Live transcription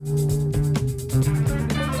Hey,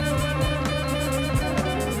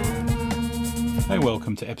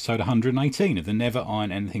 welcome to episode 118 of the Never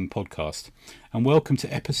Iron Anything podcast, and welcome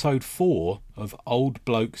to episode 4 of Old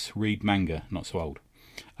Blokes Read Manga, not so old.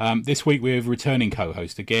 This week we have a returning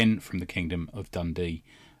co-host again from the Kingdom of Dundee,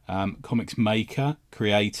 comics maker,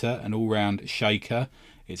 creator and all-round shaker.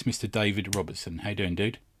 It's Mr. David Robertson. How you doing,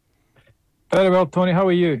 dude? Very well, Tony. How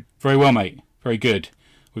are you? Very well, mate. Very good.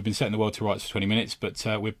 We've been setting the world to rights for 20 minutes, but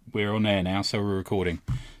we're on air now, so we're recording.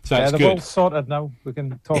 So yeah, it's the good. world's sorted now. We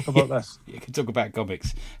can talk about this. You can talk about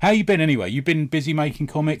comics. How you been anyway? You've been busy making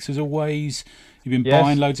comics as always. You've been Yes.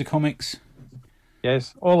 buying loads of comics.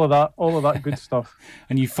 Yes, all of that good stuff.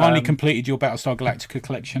 And you finally completed your Battlestar Galactica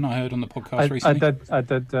collection, I heard on the podcast recently.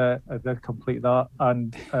 I did complete that,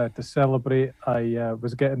 and to celebrate, I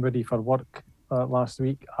was getting ready for work last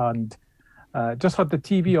week, and just had the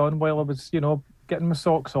TV on while I was, getting my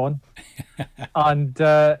socks on, and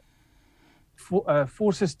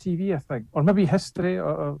Forces TV, I think, or maybe History,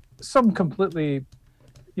 or some completely,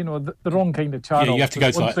 the wrong kind of channel. Yeah, you have to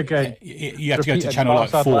go to once again, you have to go to channel like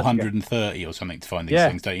 430 or something to find these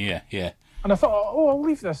things, don't you? Yeah. And I thought, I'll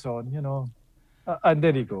leave this on, And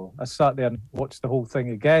there you go. I sat there and watched the whole thing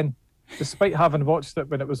again, despite having watched it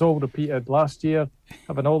when it was all repeated last year,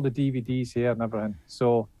 having all the DVDs here and everything.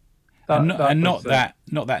 So, not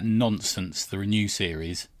that nonsense. The Renew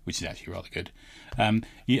series, which is actually rather good. But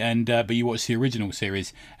you watched the original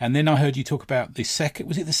series, and then I heard you talk about the second.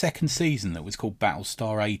 Was it the second season that was called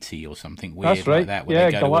Battlestar 80 or something weird that's right. like that?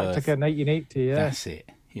 Yeah, Galactica 1980. Yeah, that's it.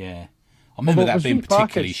 Yeah, I remember that being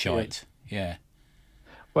particularly shite. Yeah.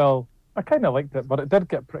 Well, I kind of liked it, but it did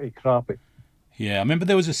get pretty crappy. Yeah, I remember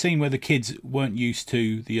there was a scene where the kids weren't used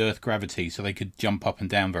to the Earth gravity, so they could jump up and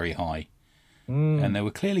down very high, and they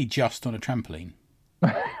were clearly just on a trampoline.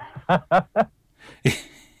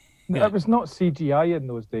 Yeah. It was not CGI in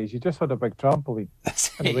those days. You just had a big trampoline,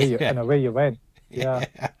 and away you went. Yeah.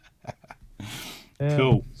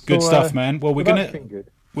 Cool, good stuff, man. Well, we're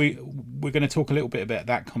gonna talk a little bit about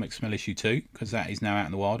that Comic Smell issue 2, because that is now out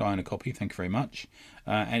in the wild. I own a copy. Thank you very much,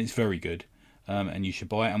 and it's very good. And you should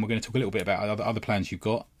buy it. And we're going to talk a little bit about other plans you've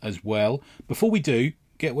got as well. Before we do,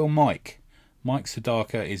 get well, Mike. Mike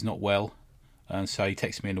Sadaka is not well, and so he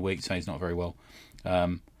texted me in a week saying he's not very well.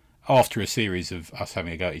 After a series of us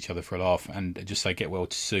having a go at each other for a laugh, and just say get well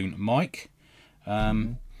soon, Mike.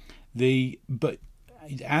 But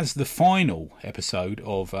as the final episode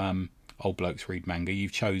of Old Blokes Read Manga,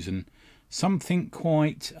 you've chosen something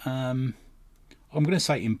quite, I'm going to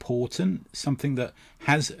say important, something that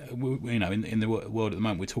has, in the world at the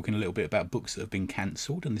moment, we're talking a little bit about books that have been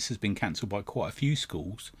cancelled, and this has been cancelled by quite a few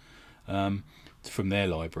schools from their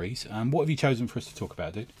libraries. What have you chosen for us to talk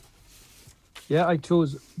about, dude? Yeah, I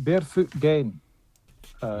chose Barefoot Gen,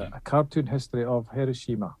 a cartoon history of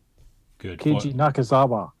Hiroshima. Good. Keiji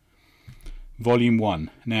Nakazawa. Volume 1.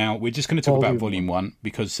 Now, we're just going to talk about Volume 1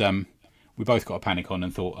 because we both got a panic on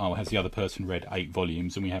and thought, has the other person read 8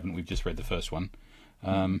 volumes? And we haven't. We've just read the first one.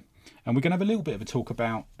 And we're going to have a little bit of a talk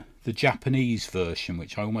about the Japanese version,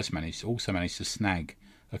 which I also managed to snag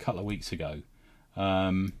a couple of weeks ago,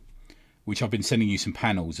 which I've been sending you some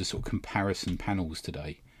panels, a sort of comparison panels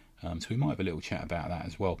today. So we might have a little chat about that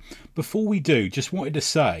as well. Before we do, just wanted to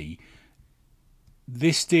say,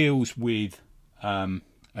 this deals with a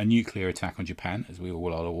nuclear attack on Japan, as we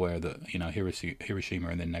all are aware that Hiroshima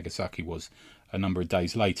and then Nagasaki was a number of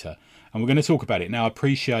days later. And we're going to talk about it. Now, I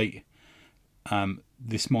appreciate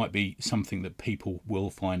this might be something that people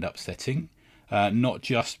will find upsetting, not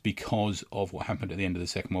just because of what happened at the end of the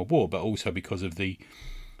Second World War, but also because of the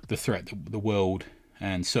threat that the world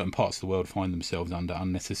and certain parts of the world find themselves under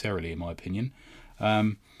unnecessarily, in my opinion.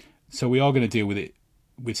 So we are going to deal with it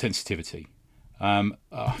with sensitivity. I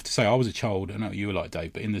have to say, I was a child, I know what you were like,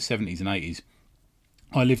 Dave, but in the 70s and 80s,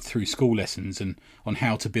 I lived through school lessons on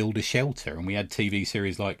how to build a shelter, and we had TV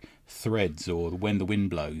series like Threads or When the Wind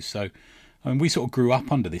Blows. So we sort of grew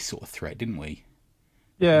up under this sort of threat, didn't we?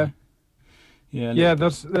 Yeah. Yeah,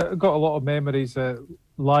 there's got a lot of memories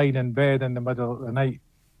lying in bed in the middle of the night,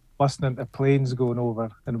 listening to planes going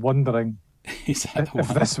over and wondering if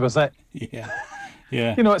this was it. Yeah.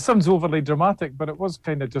 It sounds overly dramatic, but it was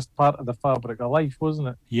kind of just part of the fabric of life, wasn't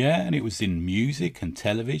it? Yeah, and it was in music and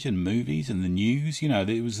television, movies and the news.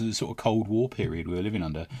 It was the sort of Cold War period we were living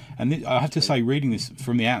under. And I have to say, reading this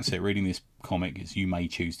from the outset, reading this comic, as you may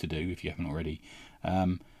choose to do if you haven't already,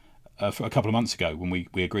 for a couple of months ago when we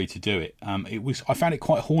agreed to do it, I found it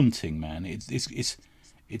quite haunting, man. It's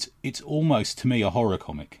almost, to me, a horror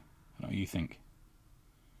comic. I don't know what you think.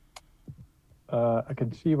 I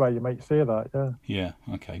can see why you might say that. Yeah. Yeah.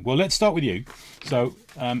 Okay. Well, let's start with you. So,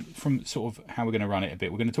 from sort of how we're going to run it a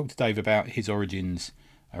bit, we're going to talk to Dave about his origins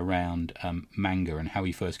around manga and how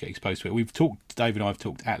he first got exposed to it. Dave and I have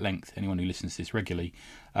talked at length, anyone who listens to this regularly,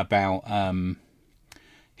 about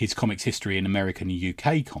his comics history in American and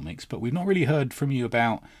UK comics, but we've not really heard from you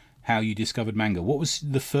about how you discovered manga. What was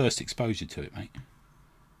the first exposure to it, mate?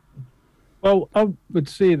 Well, I would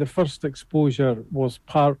say the first exposure was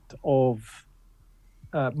part of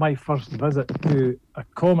my first visit to a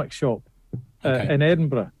comic shop in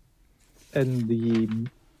Edinburgh in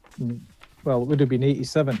it would have been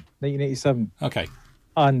 1987. Okay.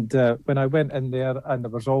 And when I went in there, and there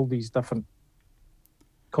was all these different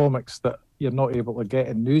comics that you're not able to get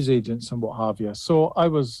in newsagents and what have you. So I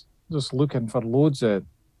was just looking for loads of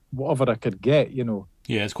whatever I could get, Yeah,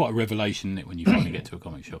 it's quite a revelation, isn't it, when you finally get to a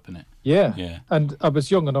comic shop, isn't it? Yeah. Yeah. And I was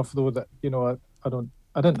young enough though that,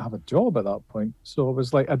 I didn't have a job at that point. So I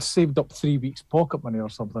was like, I'd saved up 3 weeks pocket money or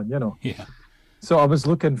something, Yeah. So I was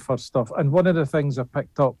looking for stuff. And one of the things I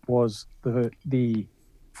picked up was the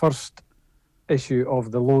first issue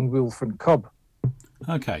of The Lone Wolf and Cub.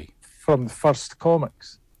 Okay. From the first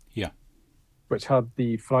comics. Yeah. Which had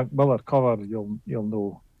the Frank Miller cover, you'll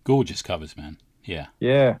know. Gorgeous covers, man. Yeah.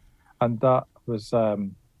 Yeah. And that was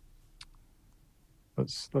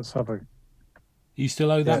let's have a. You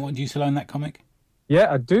still owe that one? Do you still own that comic?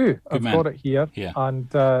 Yeah, I do. I've man. got it here. Yeah. And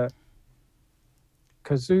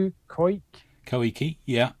Kazu Koike,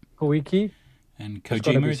 yeah. Koike. And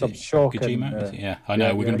Kojima, is it? Kojima? Yeah, I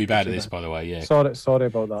know. We're going to be bad at this, by the way. Yeah. Sorry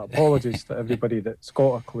about that. Apologies to everybody that's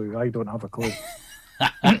got a clue. I don't have a clue.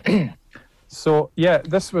 So yeah,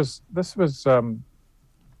 this was.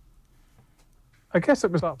 I guess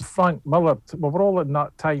it was that Frank Miller. We were all in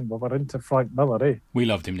that time. We were into Frank Miller, eh? We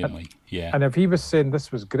loved him, didn't we? Yeah. And if he was saying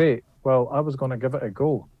this was great, well, I was going to give it a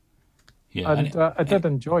go. Yeah. And I did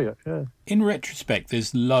enjoy it. Yeah. In retrospect,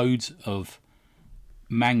 there's loads of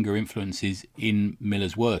manga influences in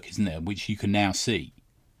Miller's work, isn't there? Which you can now see.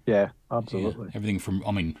 Yeah, absolutely. Yeah. Everything from,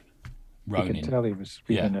 Ronin. You can tell he was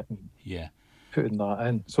reading it and putting that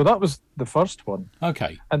in. So that was the first one.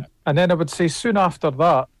 Okay. And then I would say soon after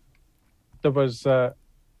that, there was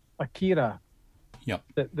Akira. Yeah.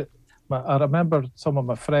 I remember some of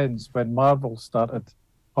my friends when Marvel started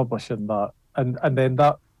publishing that, and then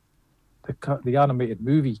that the animated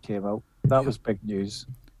movie came out. That was big news.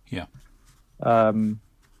 Yeah.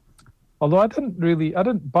 Although I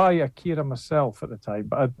didn't buy Akira myself at the time,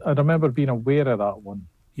 but I remember being aware of that one.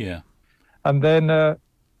 Yeah. And then the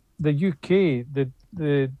UK,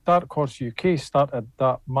 the Dark Horse UK started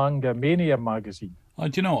that Manga Mania magazine. Do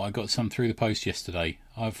you know what? I got some through the post yesterday.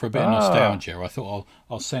 For a bit of nostalgia, I thought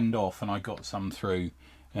I'll send off, and I got some through.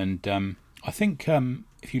 And I think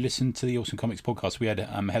if you listen to the Awesome Comics podcast, we had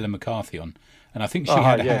Helen McCarthy on, and I think she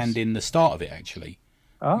had a hand in the start of it, actually.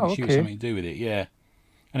 Okay. She had something to do with it, yeah.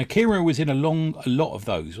 And Akira was in a lot of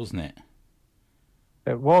those, wasn't it?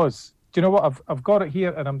 It was. Do you know what? I've got it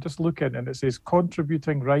here, and I'm just looking, and it says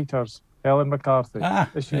contributing writers Helen McCarthy. There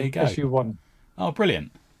you go. Issue 1. Oh,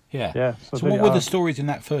 brilliant. Yeah. Yeah. So what were the stories in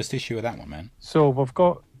that first issue of that one, man? So we've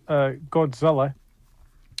got Godzilla,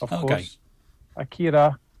 of course,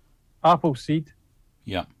 Akira, Appleseed.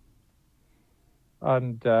 Yeah.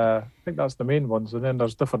 And I think that's the main ones. And then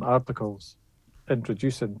there's different articles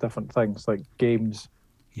introducing different things like games,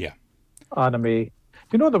 anime. You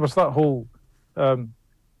know, there was that whole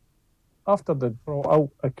after they brought out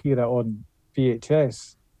Akira on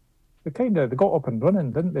VHS, they got up and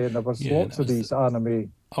running, didn't they? And there was lots of these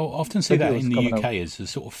anime. I often see that in the UK as the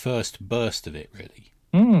sort of first burst of it, really.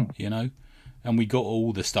 You know, and we got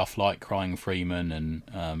all the stuff like Crying Freeman and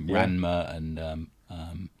Ranma and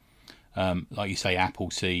like you say,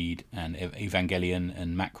 Appleseed and Evangelion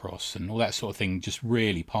and Macross and all that sort of thing just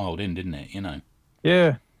really piled in, didn't it? You know.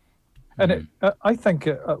 Yeah, and I think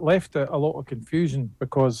it left a lot of confusion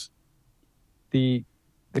because the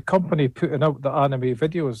company putting out the anime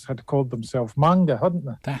videos had called themselves manga, hadn't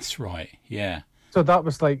they? That's right. Yeah. So that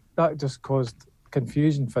was that just caused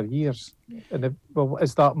confusion for years. And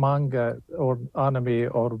is that manga or anime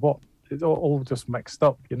or what? It's all just mixed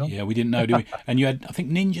up, you know? Yeah, we didn't know, did we? And you had, I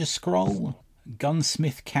think, Ninja Scroll,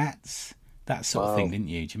 Gunsmith Cats, that sort of thing, didn't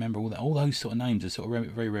you? Do you remember all that? All those sort of names are sort of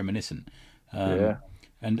very reminiscent.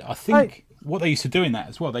 And I think what they used to do in that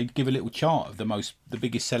as well, they'd give a little chart of the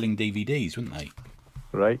biggest selling DVDs, wouldn't they?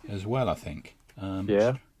 Right. As well, I think.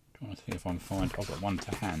 Yeah. Trying to see if I can find. I've got one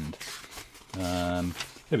to hand.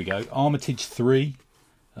 There we go. Armitage 3,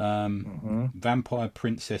 Vampire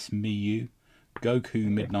Princess Miyu, Goku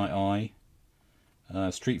Midnight Eye,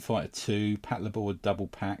 Street Fighter 2, Paddleboard Double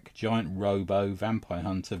Pack, Giant Robo, Vampire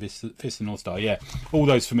Hunter, Fist of North Star. Yeah, all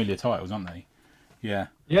those familiar titles, aren't they? Yeah.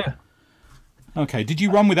 Yeah. Okay, did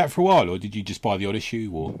you run with that for a while, or did you just buy the odd issue?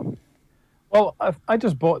 Or Well, I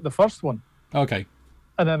just bought the first one, okay,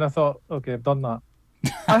 and then I thought, okay, I've done that.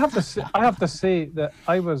 I have to say that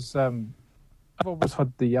I've always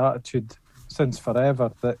had the attitude since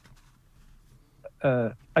forever that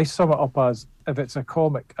I sum it up as, if it's a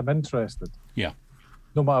comic, I'm interested. yeah,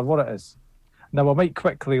 No matter what it is. Now, I might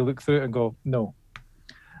quickly look through it and go, no.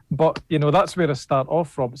 But, that's where I start off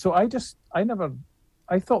from. So I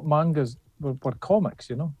thought mangas were comics,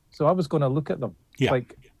 So I was going to look at them. Yeah.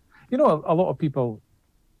 Like, a lot of people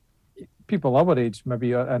our age,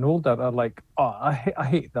 maybe and older, are like, oh, I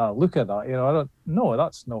hate that. Look at that. I don't. No,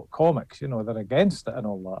 that's not comics. They're against it and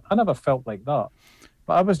all that. I never felt like that,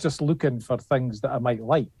 but I was just looking for things that I might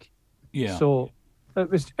like. yeah. So it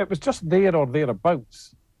was just there or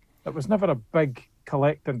thereabouts. It was never a big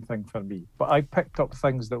collecting thing for me, but I picked up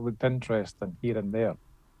things that looked interesting here and there.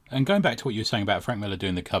 And going back to what you were saying about Frank Miller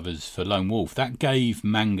doing the covers for Lone Wolf, that gave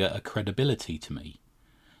manga a credibility to me.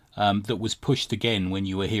 That was pushed again when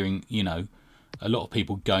you were hearing, a lot of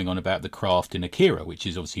people going on about the craft in Akira, which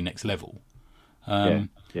is obviously next level. Yeah.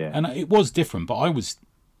 And it was different, but I was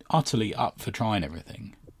utterly up for trying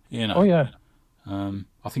everything. Oh yeah.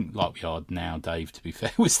 I think like we are now, Dave. To be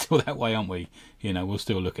fair, we're still that way, aren't we? We'll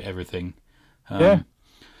still look at everything. Yeah.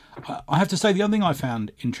 I have to say the other thing I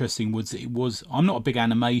found interesting was I'm not a big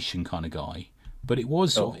animation kind of guy, but it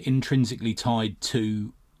was sort of intrinsically tied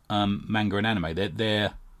to manga and anime.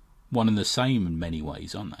 They're one and the same in many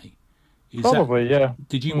ways, aren't they? Probably, yeah.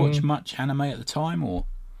 Did you watch much anime at the time, or?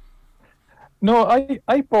 No,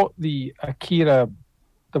 I bought the Akira.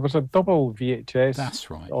 There was a double VHS. That's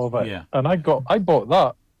right. Of it, yeah. And I bought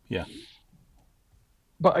that. Yeah.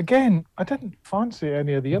 But again, I didn't fancy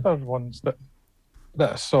any of the other ones that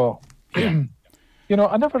I saw. Yeah.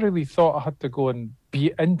 I never really thought I had to go and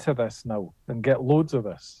be into this now and get loads of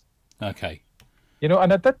this. Okay.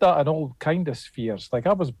 And I did that in all kind of spheres. Like,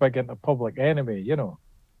 I was big into Public Enemy,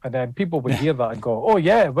 and then people would hear that and go, oh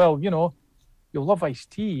yeah, well, you'll love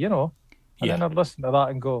Ice-T, And then I'd listen to that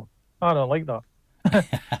and go, I don't like that.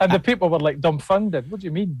 And the people were like dumbfounded. What do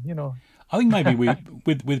you mean, I think maybe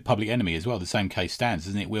with Public Enemy as well, the same case stands,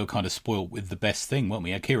 isn't it? We were kind of spoilt with the best thing, weren't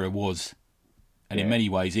we? Akira was, and in many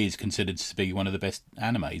ways is considered to be one of the best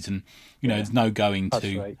animes, and there's no going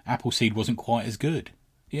to right. Appleseed wasn't quite as good,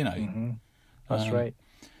 Mm-hmm. That's right.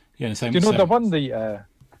 Yeah, the same. Do you know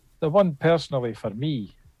the one personally for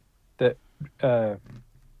me that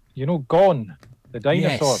Gone, the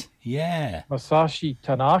dinosaur. Yes. Yeah. Masashi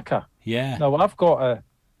Tanaka. Yeah. Now I've got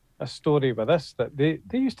a story with this that they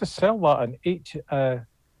used to sell that in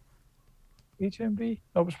HMV.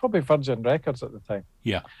 No, it was probably Virgin Records at the time.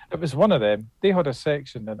 Yeah. It was one of them. They had a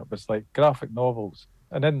section and it was like graphic novels,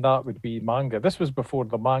 and in that would be manga. This was before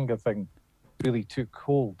the manga thing really took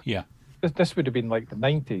hold. Yeah. This would have been like the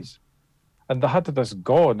 90s. And they had this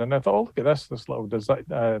Gone, and I thought, oh, look at this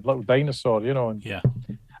little dinosaur, and Yeah.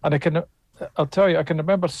 and I'll tell you, I can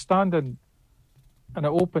remember standing, and I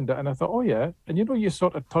opened it, and I thought, oh yeah, and you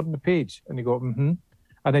sort of turn the page, and you go, mm-hmm,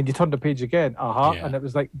 and then you turn the page again, Yeah. and it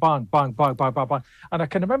was like bang, bang, bang, bang, bang, bang, and I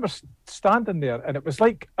can remember standing there, and it was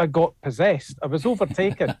like I got possessed. I was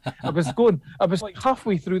overtaken. I was like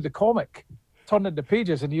halfway through the comic, turning the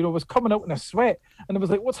pages, and was coming out in a sweat, and I was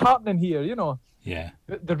like, what's happening here? Yeah.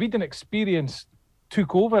 The reading experience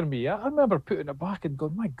took over me. I remember putting it back and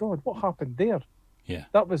going, my God, what happened there? Yeah.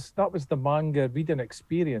 That was the manga reading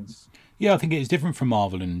experience. Yeah, I think it's different from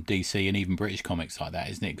Marvel and DC and even British comics like that,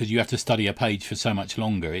 isn't it? Because you have to study a page for so much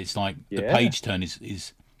longer. It's like the page turn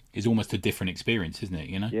is almost a different experience, isn't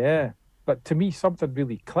it? Yeah. But to me, something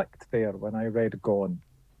really clicked there when I read Gone.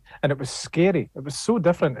 And it was scary. It was so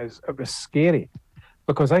different. It was scary.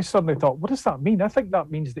 Because I suddenly thought, what does that mean? I think that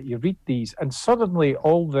means that you read these, and suddenly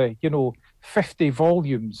all the, 50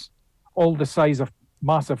 volumes, all the size of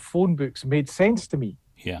massive phone books made sense to me.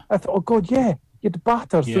 Yeah. I thought, oh God, yeah, you'd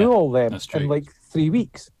batter through all them in like 3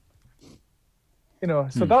 weeks. So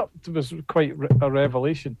that was quite a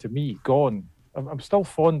revelation to me. Gone. I'm still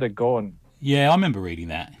fond of Gone. Yeah, I remember reading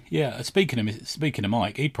that. Yeah, speaking of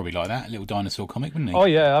Mike, he'd probably like that little dinosaur comic, wouldn't he? Oh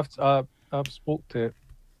yeah, I've spoke to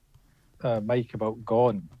Mike about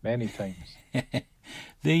Gone many times.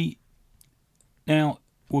 Now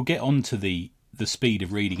we'll get on to the speed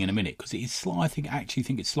of reading in a minute, because it is. I think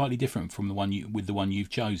it's slightly different from the one you've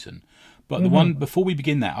chosen. But the one before we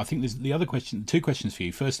begin that, I think there's the other question. Two questions for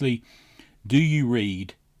you. Firstly, do you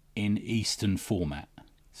read in Eastern format?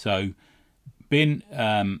 So, being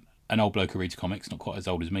an old bloke who reads comics, not quite as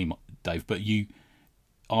old as me, Dave, but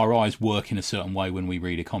our eyes work in a certain way when we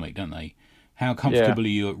read a comic, don't they? How comfortable are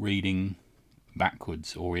you at reading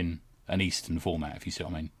backwards or in an Eastern format, if you see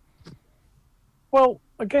what I mean? Well,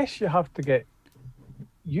 I guess you have to get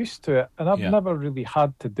used to it, and I've never really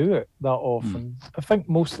had to do it that often. I think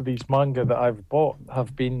most of these manga that I've bought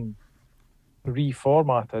have been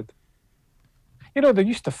reformatted. You know, they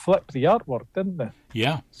used to flip the artwork, didn't they?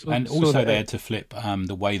 Yeah, and also they had to flip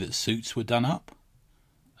the way that suits were done up,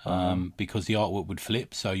 because the artwork would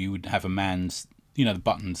flip, so you would have a man's, you know, the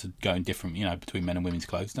buttons would go in different, you know, between men and women's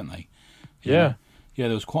clothes, don't they? Yeah, there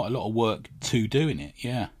was quite a lot of work to doing it,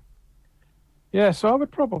 Yeah, so I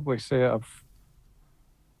would probably say I'd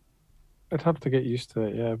have to get used to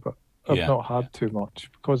it, but I've not had too much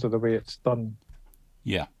because of the way it's done.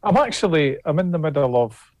 Yeah. I'm in the middle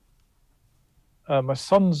of, my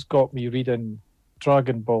son's got me reading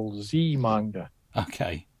Dragon Ball Z manga.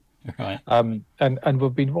 Okay, right. And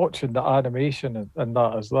we've been watching the animation and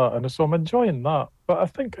that as that, and so I'm enjoying that. But I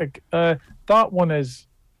think that one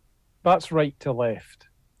that's right to left.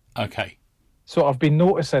 Okay. So I've been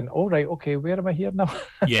noticing, okay, where am I here now?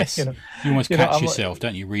 Yes. you almost catch yourself,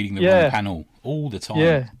 don't you, reading the wrong panel all the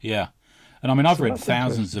time. Yeah. And I mean, I've read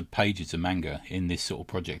thousands of pages of manga in this sort of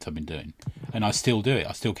project I've been doing, and I still do it.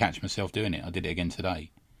 I still catch myself doing it. I did it again today.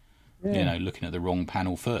 Yeah. You know, looking at the wrong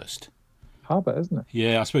panel first. Habit, isn't it?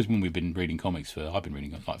 Yeah, I suppose when we've been reading comics I've been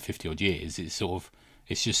reading like 50 odd years, it's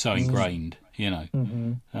it's just so ingrained, you know.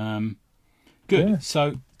 Mm-hmm. Good. Yeah.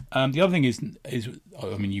 So the other thing is,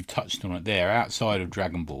 I mean, you've touched on it there. Outside of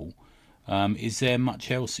Dragon Ball, is there much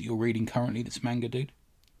else that you're reading currently that's manga, dude?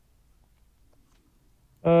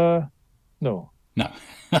 No. No.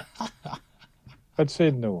 I'd say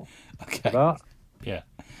no. Okay. That. Yeah.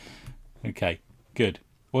 Okay. Good.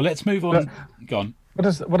 Well, let's move on. Go on. What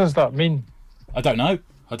does that mean? I don't know.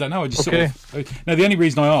 I just sort of. No, the only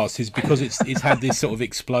reason I asked is because it's had this sort of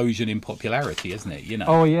explosion in popularity, hasn't it? You know.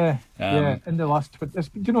 Oh yeah. In the last, it's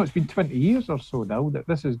been 20 years or so now that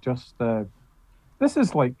this is just this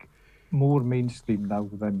is like more mainstream now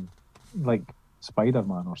than like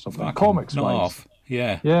Spider-Man or something. Comics wise.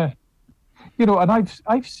 Yeah. Yeah. You know, and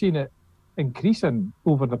I've seen it increasing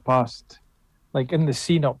over the past, like in the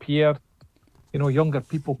scene up here. You know, younger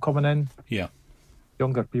people coming in. Yeah.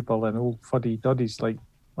 Younger people and old fuddy duddies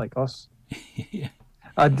like us. Yeah.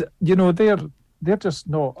 And you know, they're just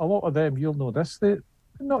not. A lot of them, you'll know this. They've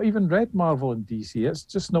not even read Marvel and DC. It's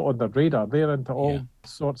just not on their radar. They're into all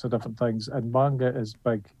sorts of different things, and manga is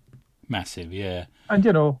big, massive. Yeah. And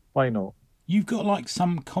you know, why not? You've got like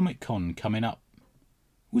some Comic-Con coming up.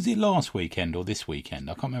 Was it last weekend or this weekend?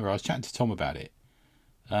 I can't remember. I was chatting to Tom about it.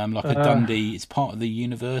 Like a Dundee. It's part of the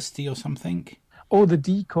university or something. Oh, the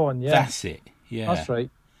D-Con, yeah. That's it. Yeah, that's right.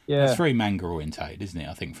 Yeah, it's very manga orientated, isn't it?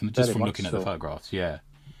 I think from looking at the photographs. Yeah.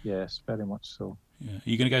 Yes, very much so. Yeah. Are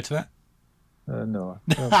you going to go to that? No.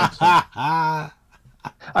 I don't think so.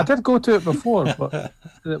 I did go to it before, but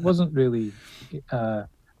it wasn't really. There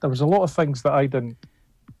was a lot of things that I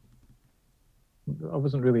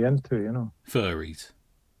wasn't really into, you know. Furries.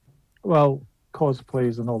 Well,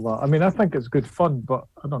 cosplays and all that. I mean, I think it's good fun, but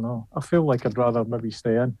I don't know. I feel like I'd rather maybe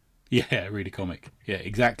stay in. Yeah, read a comic. Yeah,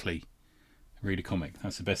 exactly. Read a comic.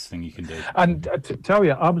 That's the best thing you can do. And to tell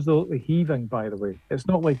you, absolutely heaving, by the way. It's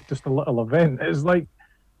not like just a little event. It's like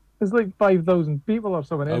 5,000 people or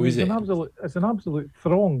something. Oh, is it? It's an absolute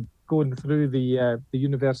throng going through the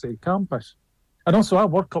university campus. And also, I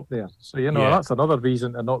work up there, so you know that's another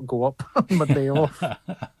reason to not go up on my day off.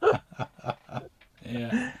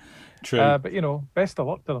 Yeah, true. But you know, best of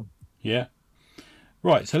luck to them. Yeah.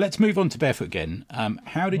 Right. So let's move on to Barefoot again.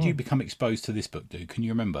 How did you become exposed to this book, dude? Can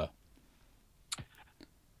you remember?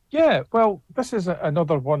 Yeah, well, this is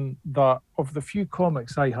another one that of the few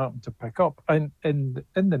comics I happened to pick up. And in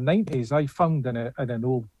the 90s, I found in an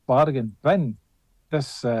old bargain bin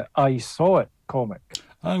this I Saw It comic.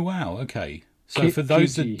 Oh, wow. Okay. So for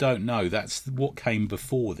those that don't know, that's what came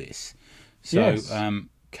before this. So yes.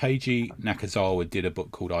 Keiji Nakazawa did a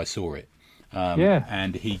book called I Saw It.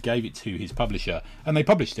 And he gave it to his publisher. And they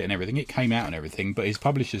published it and everything. It came out and everything. But his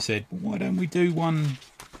publisher said, why don't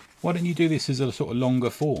you do this as a sort of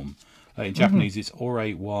longer form? In Japanese, it's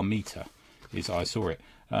Ore wa Mita, is I Saw It.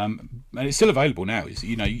 And it's still available now. It's,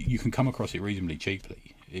 you know, you can come across it reasonably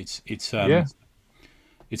cheaply. It's a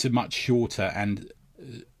much shorter and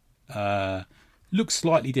looks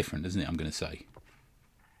slightly different, doesn't it? I'm going to say.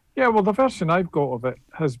 Yeah, well, the version I've got of it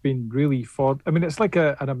has been really it's like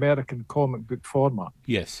an American comic book format.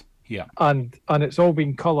 Yes. Yeah. And it's all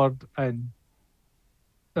been coloured, and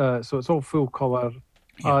so it's all full colour.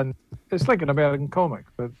 Yeah. And it's like an American comic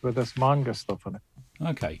with this manga stuff in it.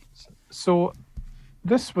 Okay. So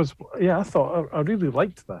this was, yeah, I thought I really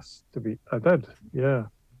liked this. I did, yeah.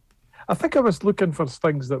 I think I was looking for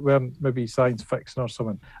things that weren't maybe science fiction or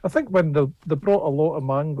something. I think when they brought a lot of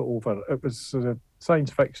manga over, it was sort of science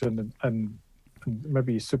fiction and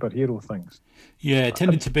maybe superhero things. Yeah, it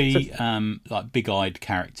tended And to be like big-eyed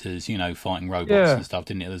characters, fighting robots yeah, and stuff,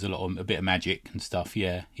 didn't it? There's a bit of magic and stuff.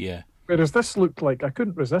 Yeah, yeah, whereas this looked like I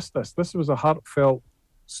couldn't resist this. This was a heartfelt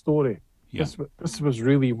story. yeah. This was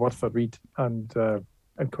really worth a read and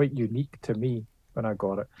quite unique to me when I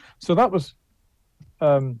got it. So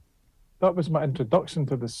um, that was my introduction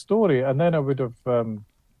to the story, and then I would have heard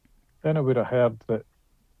that,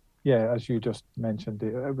 yeah, as you just mentioned,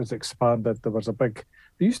 it was expanded. There was a big.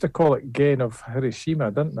 They used to call it Gen of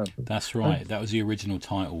Hiroshima, didn't they? That's right. That was the original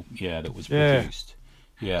title. Yeah, that was Yeah. produced.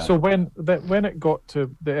 Yeah, So when it got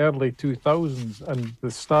to the early 2000s and they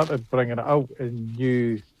started bringing it out in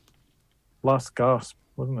new Last Gasp,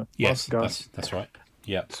 wasn't it? yes, Last Gasp. that's right.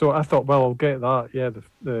 Yeah. So I thought, well, I'll get that. Yeah,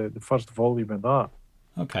 the first volume of that.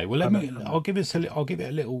 Okay. Well, I'll give it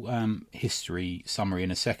a little history summary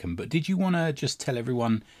in a second. But did you want to just tell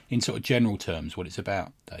everyone in sort of general terms what it's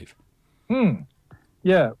about, Dave?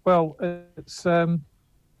 Yeah. Well,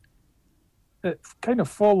 it kind of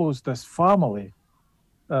follows this family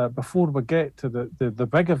before we get to the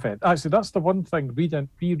big event. Actually, that's the one thing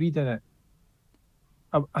rereading it.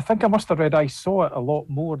 I think I must have read I Saw It a lot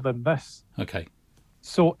more than this. Okay.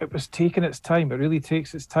 So it was taking its time. It really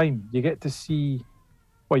takes its time. You get to see,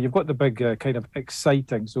 well, you've got the big kind of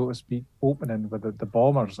exciting, so to speak, opening with the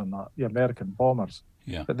bombers and that, the American bombers.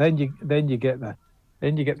 Yeah. But then you get the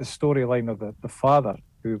storyline of the father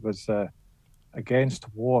who was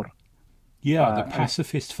against war. Yeah, the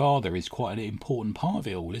pacifist father is quite an important part of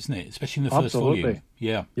it all, isn't it? Especially in the first Absolutely. volume.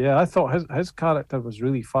 Yeah. Yeah, I thought his character was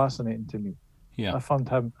really fascinating to me. Yeah. I found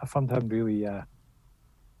him really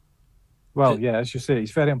well, yeah, as you say,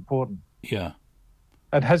 he's very important. Yeah.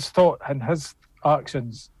 And his thought and his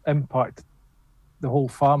actions impact the whole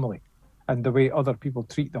family and the way other people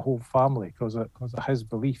treat the whole family because of his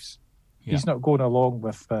beliefs. Yeah. He's not going along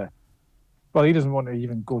with well, he doesn't want to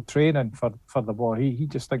even go training for the war. He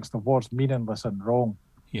just thinks the war's meaningless and wrong.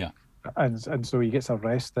 Yeah. And so he gets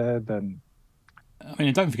arrested and I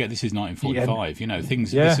mean, don't forget this is 1945.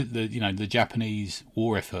 The Japanese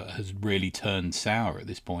war effort has really turned sour at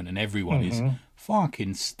this point, and everyone is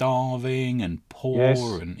fucking starving and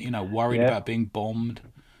poor, and worried about being bombed.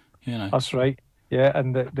 That's right. Yeah,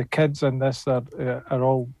 and the kids in this are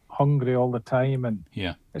all hungry all the time, and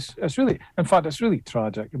it's really, in fact, it's really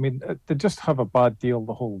tragic. I mean, they just have a bad deal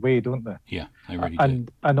the whole way, don't they? Yeah, they really do.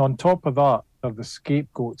 And on top of that, they're the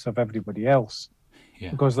scapegoats of everybody else. Yeah.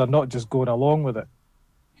 Because they're not just going along with it.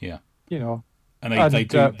 Yeah. And they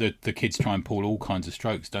do. The kids try and pull all kinds of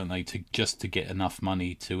strokes, don't they, to get enough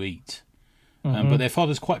money to eat. But their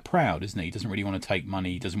father's quite proud, isn't he? He doesn't really want to take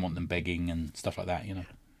money. He doesn't want them begging and stuff like that.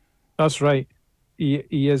 That's right.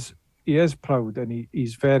 He is proud, and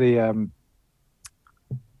he's very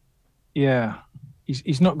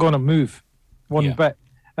he's not going to move one bit.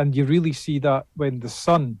 And you really see that when the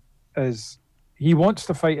son he wants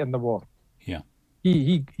to fight in the war. Yeah.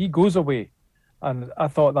 He goes away, and I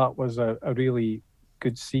thought that was a really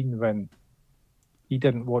good scene when he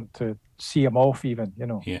didn't want to see him off even,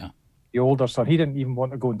 Yeah. The older son, he didn't even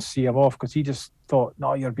want to go and see him off because he just thought,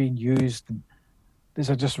 no, you're being used, and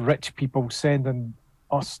these are just rich people sending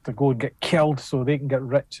us to go and get killed so they can get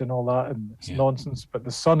rich and all that, and it's nonsense. But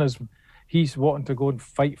the son he's wanting to go and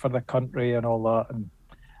fight for the country and all that,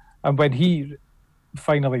 and when he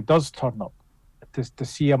finally does turn up to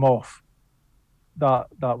see him off, that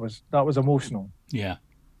was emotional. Yeah.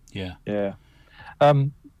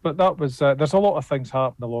 But that was there's a lot of things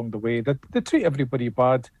happen along the way. They treat everybody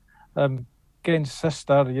bad. Gen's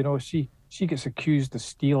sister, she gets accused of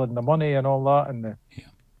stealing the money and all that, and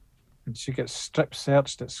she gets strip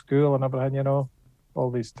searched at school and everything.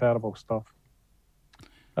 All these terrible stuff.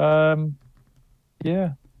 Yeah.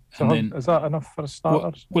 So is that enough for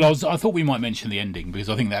starters? Well, I thought we might mention the ending because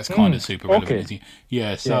I think that's kind of super relevant. Okay. Isn't it?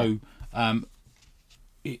 Yeah. So.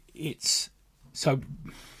 It's so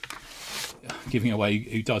giving away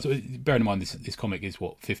who does. Bearing in mind this comic is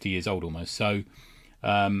 50 years old almost. So,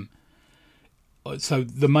 so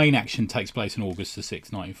the main action takes place on August the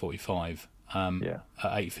 6th, 1945, at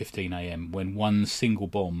 8:15 a.m. when one single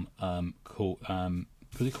bomb called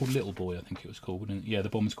was it called Little Boy? I think it was called. Yeah, the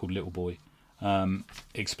bomb was called Little Boy.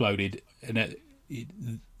 Exploded, and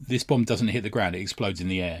this bomb doesn't hit the ground; it explodes in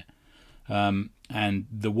the air, and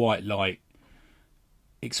the white light.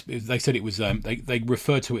 They said it was. They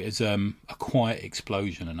referred to it as a quiet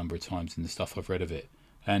explosion a number of times in the stuff I've read of it,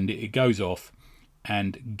 and it goes off.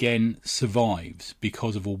 and Gen survives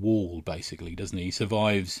because of a wall, basically, doesn't he? He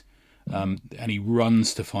survives, and he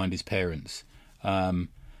runs to find his parents.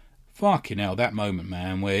 Fucking hell, that moment,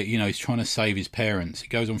 man, where, you know, he's trying to save his parents. It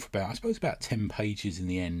goes on for about 10 pages in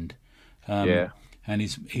the end. And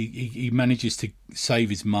he manages to save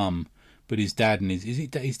his mum, but his dad and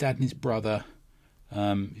his dad and his brother,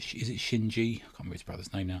 is it Shinji? I can't remember his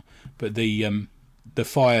brother's name now. But the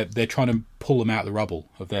fire, they're trying to pull them out of the rubble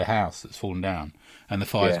of their house that's fallen down, and the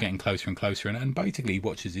fire's getting closer and closer, and basically he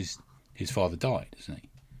watches his father die, doesn't he?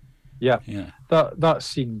 Yeah. Yeah. That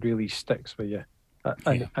scene really sticks with you.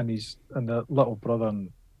 And he's and the little brother,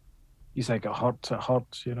 and he's like, it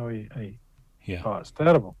hurts, you know. Oh, it's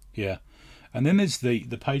terrible. Yeah. And then there's the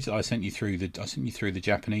page that I sent you through. I sent you through the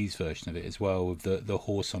Japanese version of it as well, of the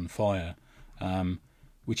horse on fire,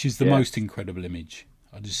 which is the most incredible image.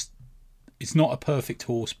 It's not a perfect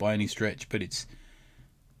horse by any stretch, but it's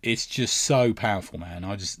just so powerful, man.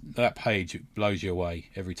 That page, it blows you away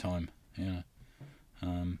every time. Yeah.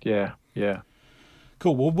 Yeah.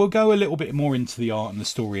 Cool. Well, we'll go a little bit more into the art and the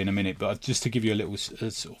story in a minute, but just to give you a little sort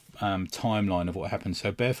of, timeline of what happened.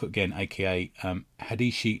 So Barefoot Gen, aka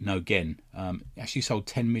Hadishi no Gen, actually sold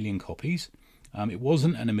 10 million copies. It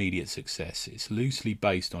wasn't an immediate success. It's loosely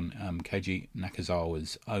based on Keiji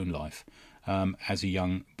Nakazawa's own life. As a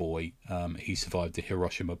young boy, he survived the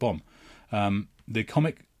Hiroshima bomb.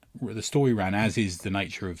 The story ran, as is the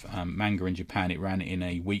nature of manga in Japan, it ran in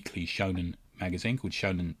a weekly shonen magazine called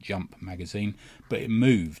Shonen Jump magazine, but it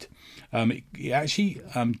moved. It actually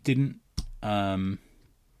didn't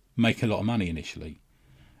make a lot of money initially,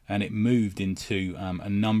 and it moved into a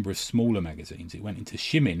number of smaller magazines. It went into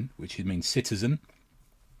Shimin, which means citizen,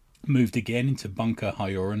 moved again into Bunker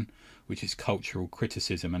Hyorin, which is cultural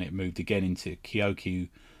criticism, and it moved again into Kyokyu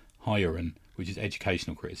Hyorin, which is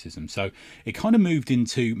educational criticism. So it kind of moved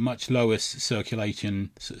into much lower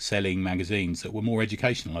circulation selling magazines that were more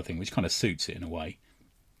educational, I think, which kind of suits it in a way.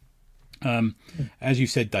 As you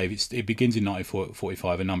said, Dave, it begins in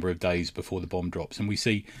 1945, a number of days before the bomb drops, and we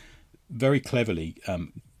see very cleverly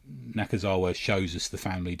Nakazawa shows us the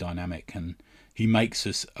family dynamic, and he makes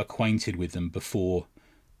us acquainted with them before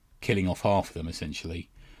killing off half of them, essentially.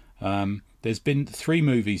 There's been 3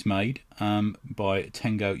 movies made by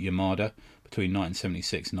Tengo Yamada between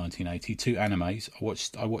 1976 and 1980. 2 animes.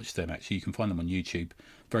 I watched them, actually. You can find them on YouTube.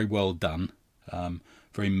 Very well done.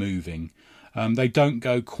 Very moving. They don't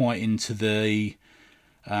go quite into the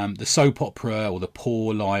soap opera or the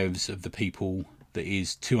poor lives of the people that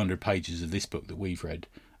is 200 pages of this book that we've read.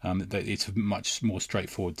 It's a much more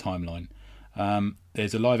straightforward timeline.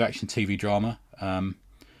 There's a live-action TV drama,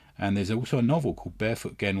 and there's also a novel called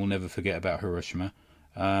Barefoot Gen Will Never Forget About Hiroshima.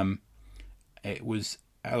 It was,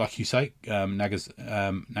 like you say,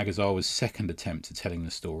 Nagazawa's second attempt at telling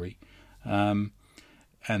the story, and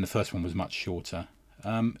the first one was much shorter.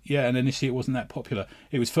 And initially it wasn't that popular.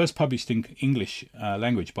 It was first published in English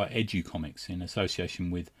language by Edu Comics in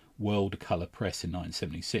association with World Colour Press in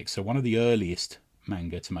 1976. So one of the earliest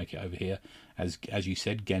manga to make it over here, as you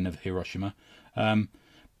said, Gen of Hiroshima.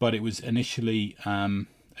 But it was initially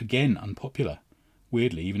again unpopular,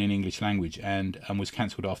 weirdly, even in English language, and was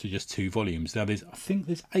cancelled after just 2 volumes. Now I think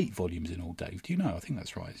there's 8 volumes in all, Dave. Do you know? I think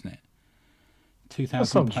that's right, isn't it?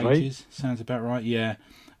 2,000 pages. Right. Sounds about right. Yeah.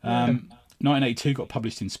 1982 got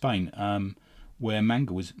published in Spain, where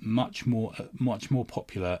manga was much more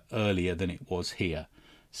popular earlier than it was here.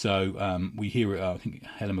 So we hear it. I think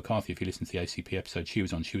Helen McCarthy, if you listen to the ACP episode she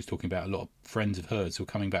was on, she was talking about a lot of friends of hers who were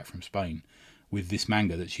coming back from Spain with this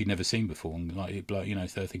manga that she'd never seen before, and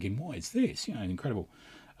so they're thinking, what is this? Incredible.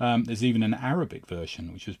 There's even an Arabic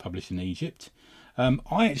version which was published in Egypt.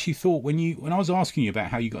 I actually thought when I was asking you about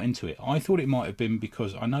how you got into it, I thought it might have been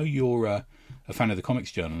because I know you're a fan of the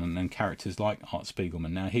Comics Journal and characters like Art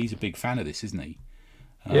Spiegelman. Now he's a big fan of this, isn't he?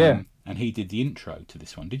 Yeah. And he did the intro to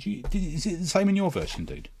this one. Is it the same in your version,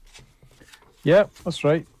 dude? Yeah, that's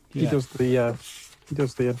right. Yeah. He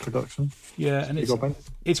does the introduction. Yeah, and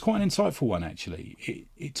it's quite an insightful one, actually.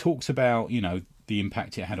 It talks about the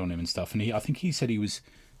impact it had on him and stuff. And I think he said he was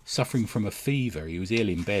suffering from a fever. He was ill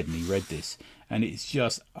in bed, and he read this, and it's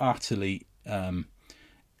just utterly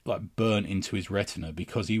burnt into his retina,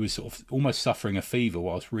 because he was sort of almost suffering a fever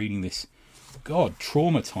whilst reading this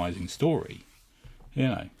traumatizing story,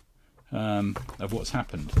 of what's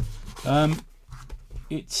happened.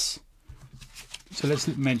 So let's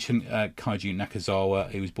mention Keiji Nakazawa.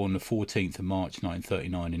 He was born the 14th of March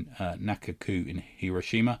 1939 in Nakaku in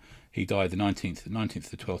Hiroshima. He died the 19th to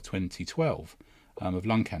 12th, 2012 of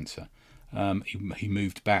lung cancer. He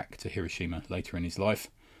moved back to Hiroshima later in his life.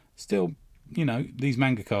 Still, these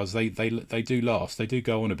mangakas, they do last. They do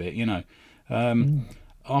go on a bit,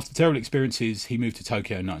 After terrible experiences, he moved to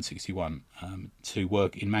Tokyo in 1961 to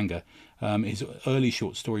work in manga. His early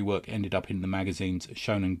short story work ended up in the magazines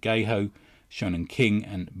Shonen Geiho, Shonen King,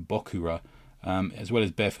 and Bokura, as well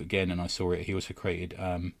as Barefoot Gen, and I saw it. He also created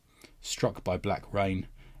Struck by Black Rain,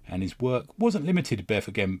 and his work wasn't limited to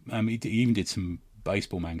Barefoot Gen. He even did some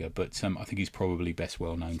baseball manga, but I think he's probably best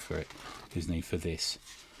well known for it, isn't he, for this?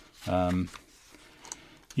 We'll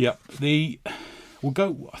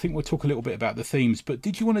go. I think we'll talk a little bit about the themes, but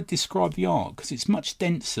did you want to describe the art? Because it's much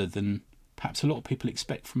denser than perhaps a lot of people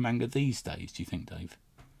expect from manga these days. Do you think, Dave?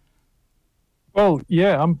 Well,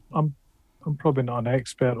 yeah, I'm probably not an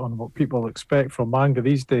expert on what people expect from manga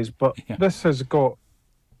these days, but this has got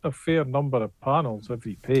a fair number of panels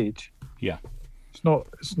every page. Yeah, it's not.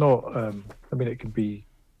 I mean, it can be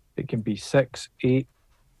 6, 8,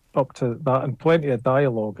 up to that, and plenty of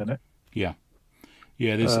dialogue in it. Yeah.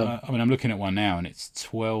 Yeah, there's. I'm looking at one now, and it's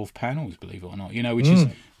 12 panels, believe it or not. Which is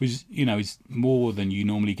more than you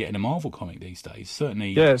normally get in a Marvel comic these days.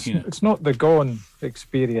 Certainly. Yeah, it's not the Gon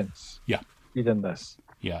experience. Yeah. Reading this.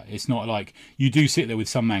 Yeah, it's not like you do sit there with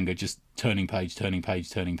some manga just turning page, don't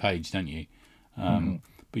you?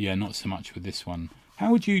 But yeah, not so much with this one. How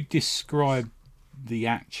would you describe the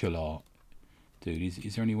actual art, dude?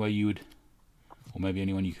 Is there any way you would, or maybe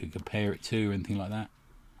anyone you could compare it to, or anything like that?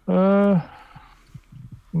 I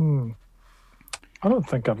don't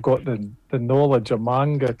think I've got the knowledge of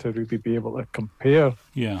manga to really be able to compare.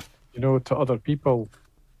 Yeah. To other people.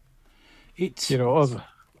 It's. Other.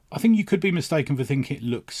 I think you could be mistaken for thinking it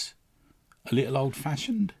looks a little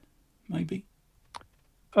old-fashioned, maybe.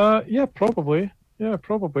 Yeah, probably. Yeah,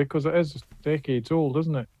 probably, because it is decades old,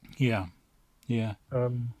 isn't it? Yeah. Yeah.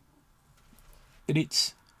 And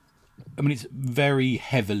it's very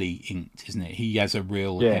heavily inked, isn't it? He has a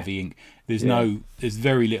real heavy ink. There's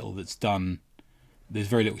very little that's done. There's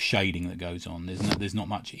very little shading that goes on. There's not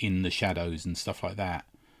much in the shadows and stuff like that.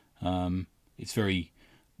 It's very.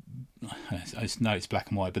 It's black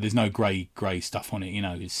and white, but there's no grey stuff on it.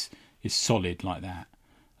 It's solid like that.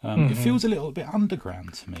 It feels a little bit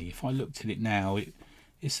underground to me. If I looked at it now,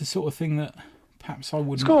 it's the sort of thing that perhaps I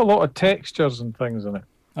wouldn't. It's got a lot of textures and things in it.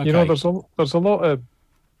 Okay. There's a lot of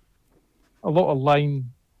line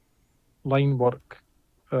work.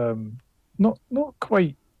 Not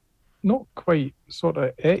quite sort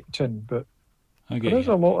of etching, but there is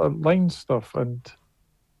a lot of line stuff and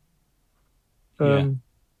line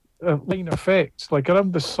effects. Like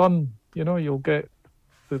around the sun, you'll get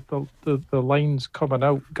the lines coming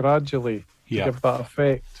out gradually to give that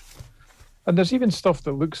effect. And there's even stuff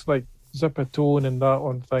that looks like zipper-tone and that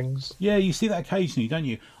on things. Yeah, you see that occasionally, don't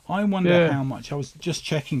you? I wonder how much. I was just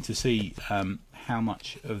checking to see how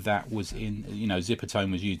much of that was in.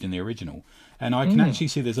 Zipper-tone was used in the original, and I can actually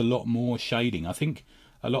see there's a lot more shading. I think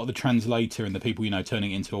a lot of the translator and the people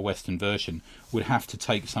turning it into a Western version would have to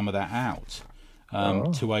take some of that out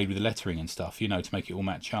to aid with the lettering and stuff. To make it all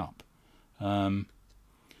match up.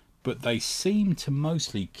 But they seem to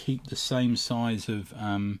mostly keep the same size of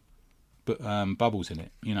bubbles in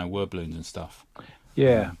it, word balloons and stuff.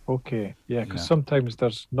 Yeah, okay. Yeah, because sometimes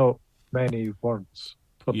there's not many words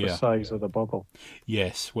for the size of the bubble.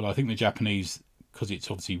 Yes, well, I think the Japanese, because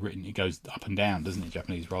it's obviously written, it goes up and down, doesn't it,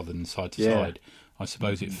 Japanese, rather than side to side. I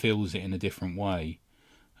suppose it fills it in a different way.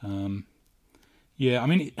 I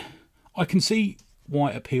can see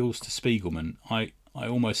why it appeals to Spiegelman. I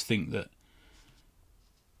almost think that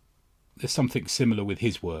there's something similar with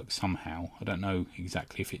his work somehow. I don't know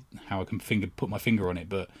exactly how I can put my finger on it,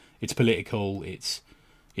 but it's political, it's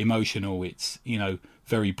emotional, it's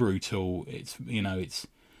very brutal. It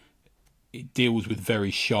deals with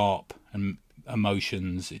very sharp and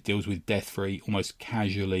emotions. It deals with death very almost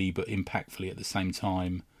casually but impactfully at the same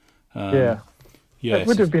time. It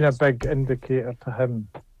would have been a big indicator to him.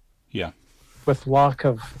 Yeah, with lack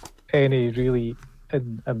of any really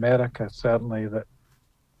in America, certainly that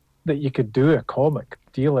you could do a comic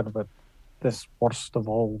dealing with this worst of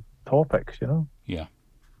all topics, Yeah.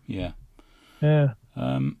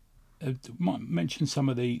 Might mention some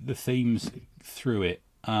of the themes through it.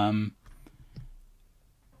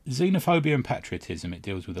 Xenophobia and patriotism. It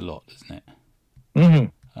deals with a lot, doesn't it?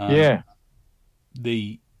 Mm-hmm.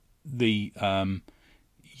 The the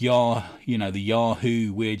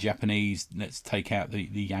Yahoo, we're Japanese. Let's take out the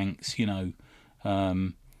Yanks.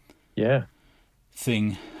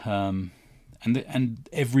 Thing, and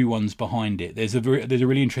everyone's behind it. There's a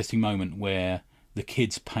really interesting moment where the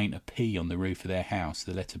kids paint a P on the roof of their house,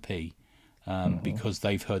 the letter P, because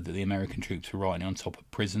they've heard that the American troops were riding on top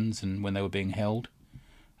of prisons and when they were being held,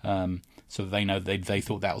 so they know they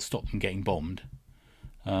thought that'll stop them getting bombed.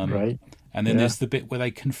 Right. And then there's the bit where they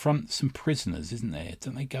confront some prisoners, isn't there?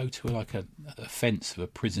 Don't they go to like a fence of a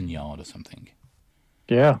prison yard or something?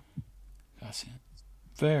 Yeah. That's it.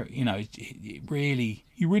 Very, it really,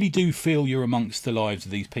 you really do feel you're amongst the lives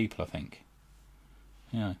of these people, I think.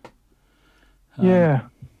 Yeah. Yeah.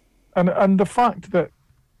 And the fact that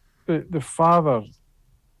the father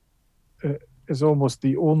is almost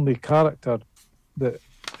the only character that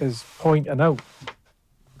is pointing out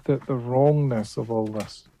that the wrongness of all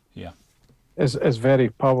this. Yeah. Is very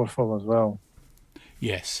powerful as well.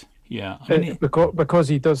 Yes. Yeah. Because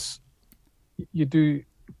he does, you do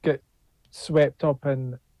get swept up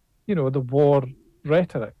in, the war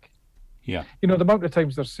rhetoric. Yeah. The amount of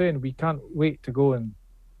times they're saying we can't wait to go and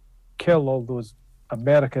kill all those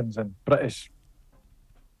Americans and British,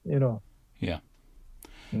 Yeah.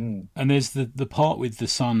 And there's the part with the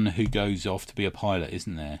son who goes off to be a pilot,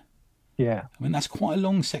 isn't there? Yeah. I mean, that's quite a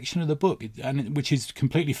long section of the book, which is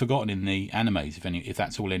completely forgotten in the animes, if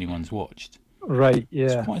that's all anyone's watched. Right, yeah.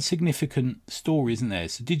 It's quite a significant story, isn't there?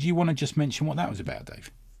 So did you want to just mention what that was about,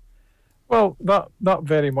 Dave? Well, that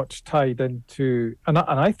very much tied into, and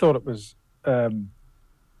I thought it was, I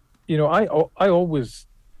always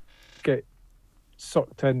get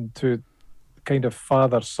sucked into kind of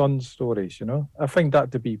father-son stories, I find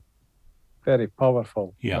that to be very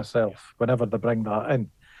powerful myself whenever they bring that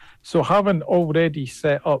in. So having already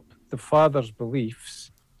set up the father's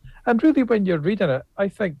beliefs, and really when you're reading it, I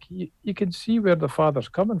think you can see where the father's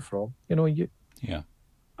coming from.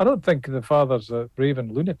 I don't think the father's a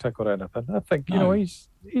raving lunatic or anything. I think,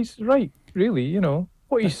 he's right, really.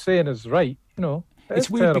 What he's saying is right, It's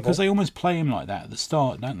weird terrible. because they almost play him like that at the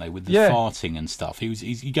start, don't they? With the farting and stuff.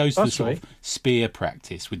 He goes to the sort of spear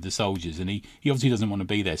practice with the soldiers, and he obviously doesn't want to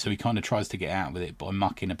be there, so he kind of tries to get out with it by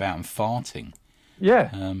mucking about and farting.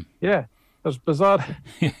 Yeah, There's bizarre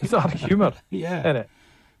humour in it.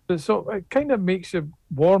 So it kind of makes you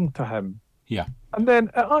warm to him. Yeah. And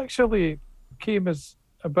then it actually came as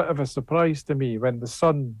a bit of a surprise to me when the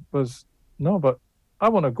son was, no, but I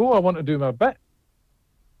want to go. I want to do my bit.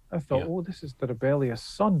 I thought, this is the rebellious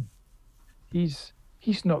son. He's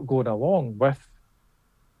not going along with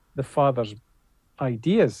the father's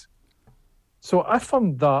ideas. So I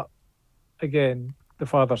found that, again, the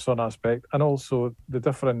father-son aspect, and also the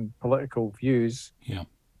different political views. Yeah.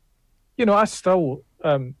 I still,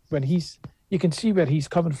 when you can see where he's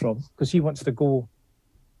coming from, because he wants to go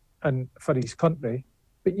and for his country,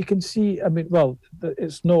 but you can see,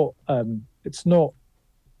 it's not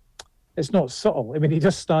subtle. I mean, he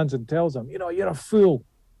just stands and tells him, you're a fool.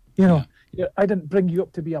 I didn't bring you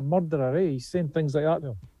up to be a murderer, eh? He's saying things like that to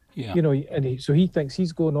him. Yeah. So he thinks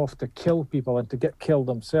he's going off to kill people and to get killed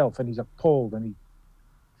himself, and he's appalled,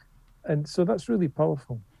 and so that's really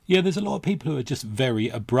powerful. Yeah, there's a lot of people who are just very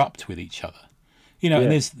abrupt with each other,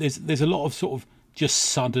 and there's a lot of sort of just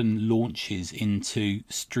sudden launches into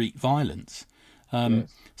street violence. Some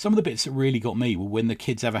of the bits that really got me were when the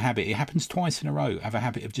kids have a habit. It happens twice in a row. Have a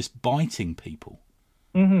habit of just biting people.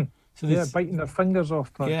 Mm-hmm. So biting their fingers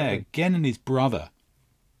off. Yeah, Gen and his brother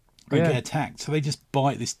get attacked, so they just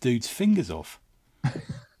bite this dude's fingers off.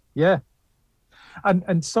 Yeah.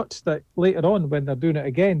 And such that later on, when they're doing it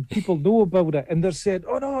again, people know about it and they're saying,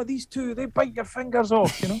 "Oh no, these two, they bite your fingers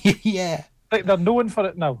off." Yeah, like they're known for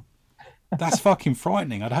it now. That's fucking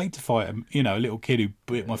frightening. I'd hate to fight a little kid who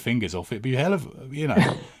bit my fingers off. It'd be a hell of,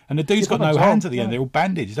 And the dude's got no hands at the end. They're all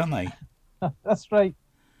bandaged, aren't they? That's right.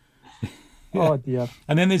 Yeah. Oh dear.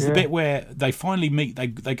 And then there's the bit where they finally meet.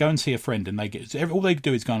 They go and see a friend, and all they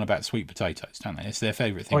do is go on about sweet potatoes, don't they? It's their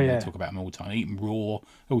favourite thing. They talk about them all the time. Eat them raw,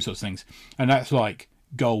 all sorts of things. And that's like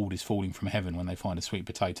gold is falling from heaven when they find a sweet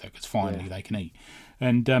potato, because finally they can eat.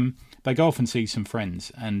 And they go off and see some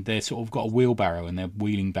friends, and they're sort of got a wheelbarrow, and they're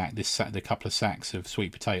wheeling back the couple of sacks of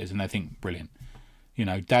sweet potatoes, and they think, brilliant.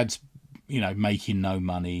 Dad's making no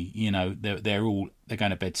money. They're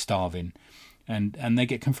going to bed starving. And they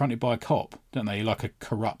get confronted by a cop, don't they? Like a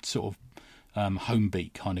corrupt sort of home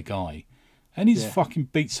beat kind of guy. And he fucking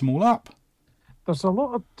beats them all up. There's a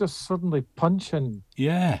lot of just suddenly punching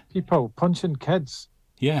people, punching kids.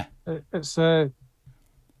 Yeah. It's, there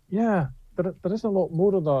is a lot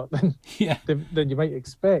more of that than you might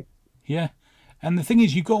expect. Yeah. And the thing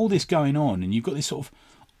is, you've got all this going on, and you've got this sort of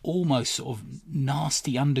almost sort of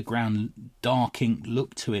nasty underground dark ink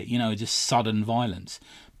look to it, just sudden violence.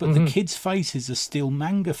 But the kids' faces are still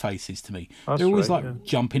manga faces to me. They're always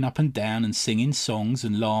jumping up and down and singing songs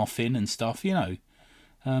and laughing and stuff,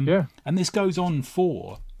 And this goes on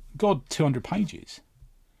for, 200 pages.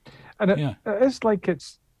 And it is like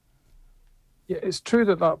it's true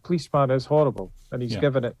that policeman is horrible, and he's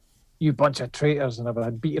given it, you bunch of traitors and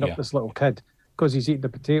everything, beating up this little kid because he's eating the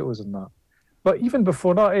potatoes and that. But even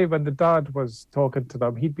before that, when the dad was talking to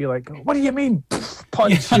them, he'd be like, "What do you mean,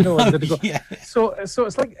 punch?" And then they go. Yeah. So it's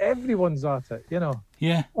like everyone's at it,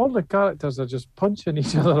 Yeah. All the characters are just punching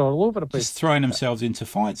each other all over the place. Just throwing themselves into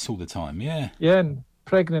fights all the time. Yeah. Yeah, and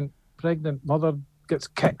pregnant mother gets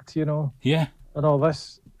kicked, Yeah. and all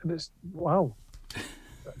this, and it's wow.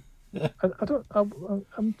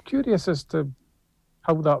 I'm curious as to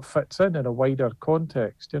how that fits in a wider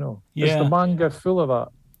context. Is the manga full of that?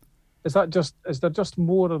 Is there just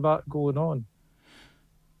more of that going on?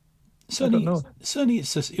 Certainly,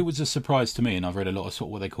 it was a surprise to me, and I've read a lot of sort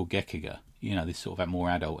of what they call Gekiga, this sort of that more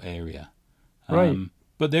adult area. Right.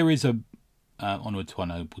 But there is a Onward to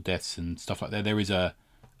Unknowable Deaths and stuff like that. There is an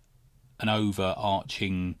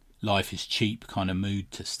overarching life is cheap kind of mood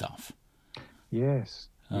to stuff. Yes.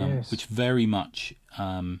 Which very much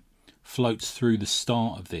floats through the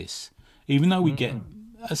start of this, even though we get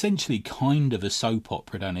essentially kind of a soap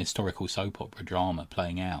opera, an historical soap opera drama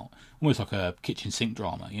playing out, almost like a kitchen sink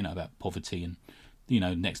drama, about poverty and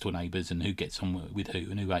next door neighbours and who gets on with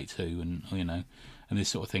who and who hates who and and this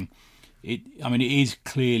sort of thing. It is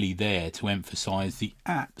clearly there to emphasise the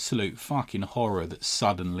absolute fucking horror that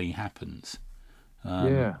suddenly happens.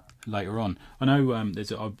 Later on, I know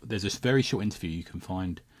there's a very short interview you can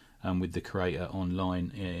find with the creator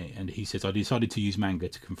online, and he says, "I decided to use manga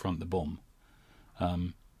to confront the bomb."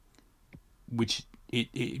 Which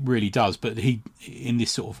it really does, but he, in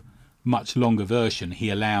this sort of much longer version,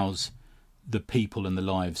 he allows the people and the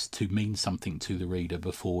lives to mean something to the reader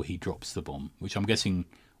before he drops the bomb, which I'm guessing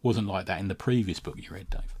wasn't like that in the previous book you read,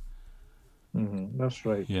 Dave. That's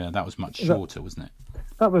right. Yeah, that was much shorter, wasn't it?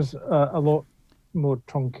 That was a lot more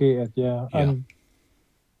truncated, yeah. And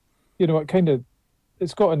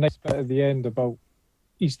it's got a nice bit at the end about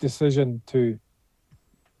his decision to,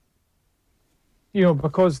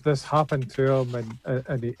 because this happened to him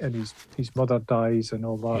and his mother dies and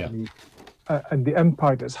all that, and the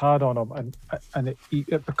impact it's had on him, and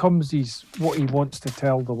it becomes what he wants to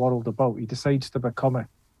tell the world about. He decides to become a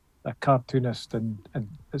cartoonist, and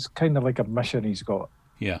it's kind of like a mission he's got.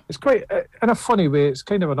 Yeah, it's quite in a funny way. It's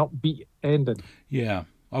kind of an upbeat ending. Yeah,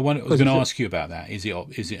 I was going to ask you about that. Is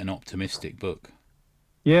it an optimistic book?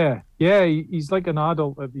 Yeah. He's like an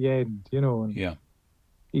adult at the end, and yeah.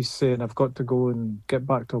 He's saying, "I've got to go and get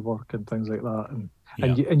back to work," and things like that.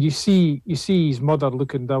 And you see his mother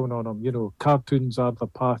looking down on him. Cartoons are the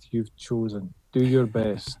path you've chosen. Do your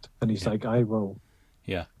best. And he's like, "I will."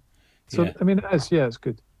 Yeah. So it's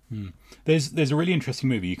good. There's a really interesting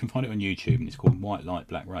movie. You can find it on YouTube, and it's called White Light,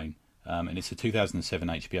 Black Rain. And it's a 2007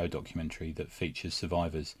 HBO documentary that features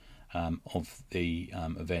survivors of the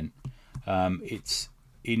event. It's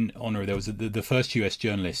in honour. There was the first US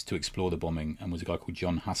journalist to explore the bombing, and was a guy called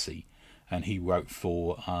John Hussey, and he wrote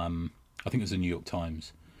for I think it was the New York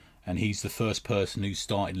Times, and he's the first person who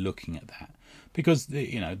started looking at that, because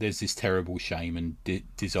there's this terrible shame and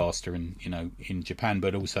disaster in Japan,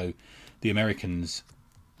 but also the Americans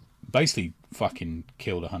basically fucking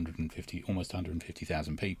killed almost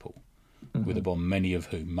 150,000 people with a bomb,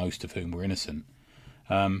 most of whom were innocent.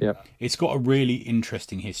 It's got a really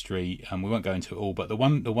interesting history, and we won't go into it all, but the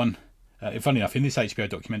one funny enough, in this HBO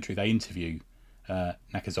documentary they interview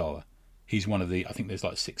Nakazawa. He's one of the, I think there's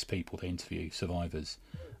like 6 people they interview, survivors,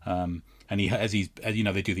 and he, as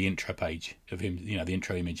they do the intro page of him, the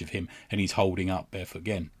intro image of him, and he's holding up Barefoot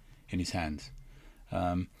Gen in his hands.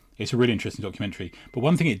 It's a really interesting documentary, but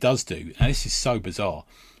one thing it does do, and this is so bizarre,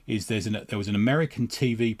 is there was an American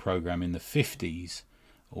TV program in the 50s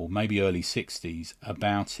or maybe early 60s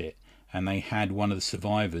about it, and they had one of the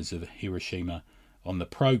survivors of Hiroshima on the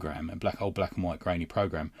program, a black and white grainy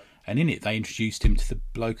program, and in it they introduced him to the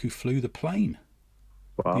bloke who flew the plane.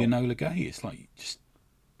 Wow. The Enola Gay. It's like just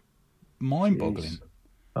mind-boggling.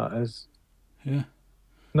 That is. Yeah.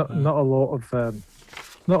 Not a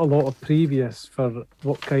lot of previous for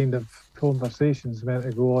what kind of conversations meant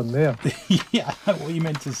to go on there. Yeah, what are you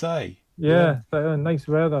meant to say? Yeah. Nice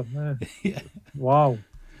weather. Yeah. Wow.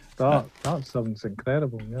 That sounds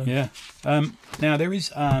incredible. Yeah. Now there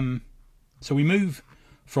is so we move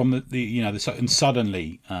from and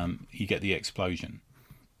suddenly you get the explosion,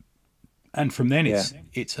 and from then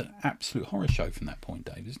it's an absolute horror show from that point,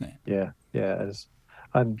 Dave, isn't it? Yeah, it is.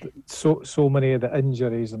 And so many of the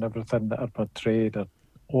injuries and everything that are portrayed are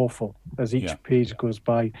awful as each page goes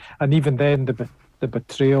by, and even then the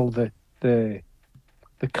betrayal, the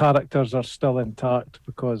characters are still intact,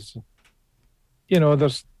 because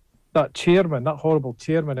there's that chairman, that horrible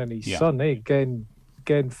chairman, and his son,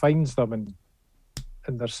 Gen finds them and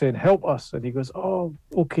they're saying, "Help us," and he goes, "Oh,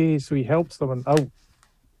 okay," so he helps them and out,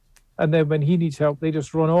 and then when he needs help they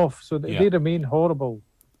just run off, so they remain horrible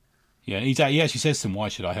Yeah, he actually says to them, "Why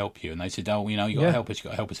should I help you?" And they said, "Oh, you got to help us. You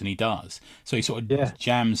got to help us." And he does. So he sort of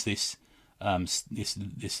jams this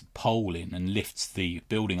this pole in and lifts the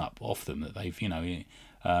building up off them that they've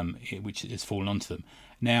which has fallen onto them.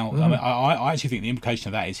 Now, I mean, I actually think the implication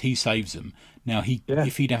of that is he saves them. Now,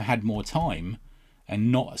 if he'd have had more time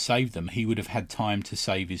and not saved them, he would have had time to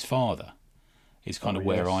save his father. Is kind of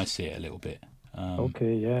where I see it a little bit.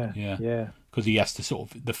 Yeah. Because he has to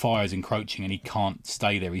sort of, the fire's encroaching and he can't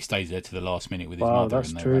stay there. He stays there to the last minute with his Wow, mother. that's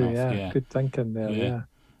and they true. run off. Yeah, good thinking there. Yeah.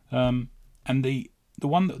 And the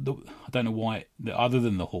one that I don't know why, other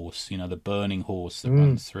than the horse, the burning horse that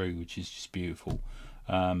runs through, which is just beautiful,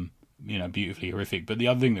 beautifully horrific. But the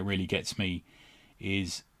other thing that really gets me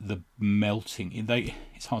is the melting.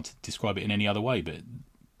 It's hard to describe it in any other way, but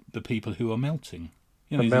the people who are melting.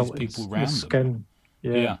 These people around the skin,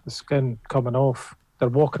 them. Yeah, the skin coming off. They're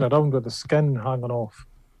walking around with the skin hanging off.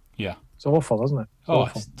 Yeah. It's awful, isn't it?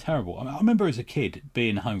 It's terrible. I remember as a kid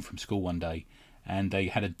being home from school one day and they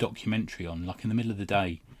had a documentary on, like in the middle of the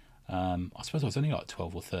day. I suppose I was only like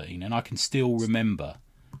 12 or 13, and I can still remember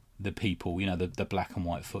the people, the black and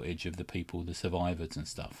white footage of the people, the survivors and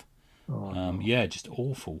stuff. Just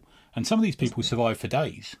awful. And some of these people survived for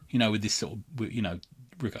days, with this sort of,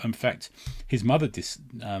 in fact, his mother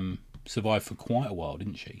survived for quite a while,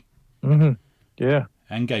 didn't she? Mm-hmm. Yeah.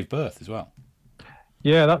 And gave birth as well.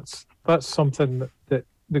 Yeah, that's something that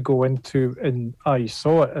they go into, and I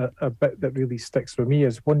saw it a bit that really sticks with me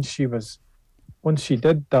is once she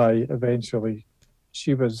did die eventually,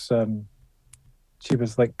 she was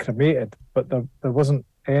like cremated, but there wasn't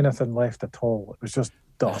anything left at all. It was just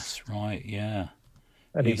dust. That's right, yeah.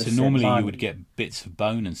 And so normally you would get bits of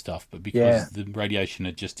bone and stuff, but because the radiation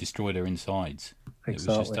had just destroyed her insides, it was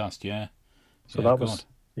just dust, yeah. So that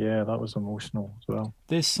was emotional as well.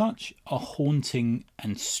 There's such a haunting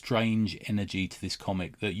and strange energy to this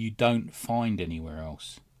comic that you don't find anywhere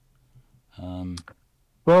else.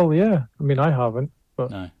 Well, yeah. I mean, I haven't,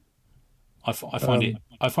 but no. I find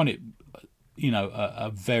it,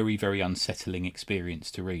 a very, very unsettling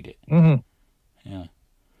experience to read it. Mm-hmm. Yeah.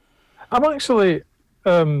 I'm actually,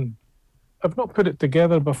 I've not put it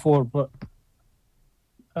together before, but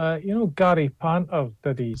Gary Panter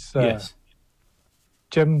did his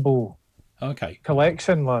Jimbo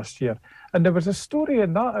collection last year, and there was a story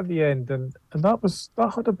in that at the end, and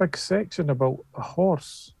that had a big section about a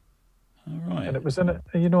horse. All right. And it was in it.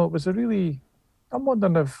 It was a really. I'm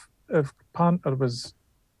wondering if Panter was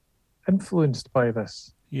influenced by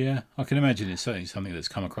this. Yeah, I can imagine it's certainly something that's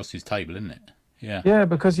come across his table, isn't it? Yeah. Yeah,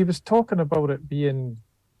 because he was talking about it being,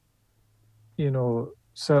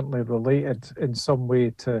 certainly related in some way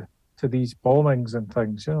to these bombings and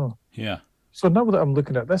things, Yeah. So now that I'm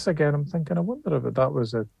looking at this again, I'm thinking, I wonder if that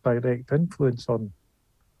was a direct influence on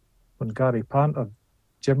Gary Panter,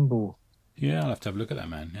 Jimbo. Yeah, I'll have to have a look at that,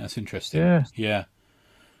 man. That's interesting. Yeah.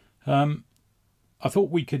 I thought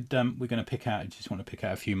we could. We're going to pick out. I just want to pick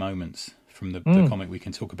out a few moments from the comic we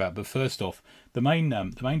can talk about. But first off, the main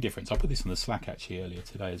difference. I put this on the Slack actually earlier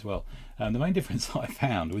today as well. The main difference that I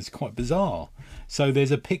found was quite bizarre. So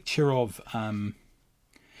there's a picture of.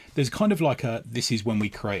 There's kind of like this is when we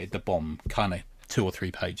created the bomb, kind of 2 or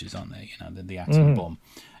 3 pages, aren't there? The atom bomb,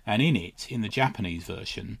 and in it, in the Japanese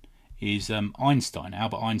version, is Albert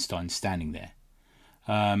Einstein standing there.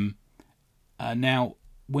 Now,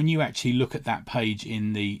 when you actually look at that page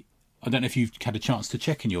I don't know if you've had a chance to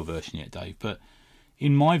check in your version yet, Dave, but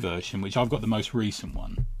in my version, which I've got the most recent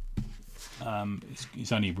one,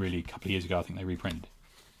 it's only really a couple of years ago, I think they reprinted,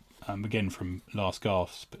 again from Last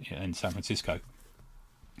Gasp in San Francisco.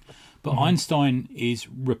 But Einstein is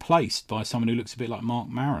replaced by someone who looks a bit like Mark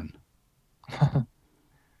Maron.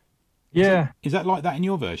 Yeah. Is that like that in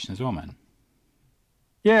your version as well, man?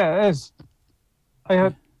 Yeah, it is.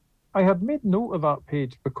 I had made note of that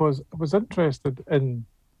page because I was interested in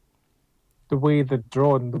the way they'd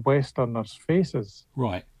drawn the Westerners' faces.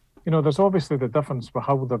 Right. There's obviously the difference with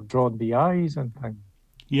how they've drawn the eyes and things.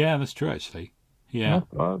 Yeah, that's true, actually. Yeah.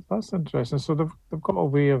 That's interesting. So they've got a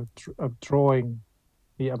way of drawing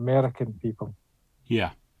the American people.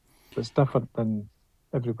 Yeah. That's different than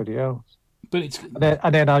everybody else. But it's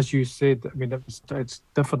and then as you said, I mean, it's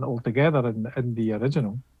different altogether in the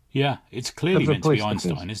original. Yeah, it's clearly meant to be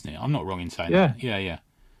Einstein, isn't it? I'm not wrong in saying that. Yeah,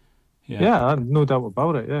 no doubt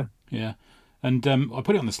about it. Yeah, and I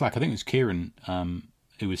put it on the Slack. I think it was Kieran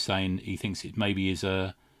who was saying he thinks it maybe is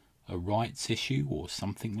a rights issue or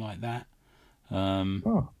something like that.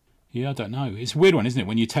 Yeah, I don't know. It's a weird one, isn't it?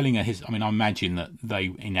 When you're telling I imagine that they,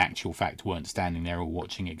 in actual fact, weren't standing there or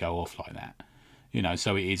watching it go off like that.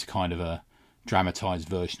 So it is kind of a dramatised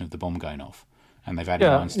version of the bomb going off, and they've added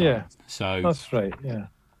Einstein. Yeah, so that's right. Yeah.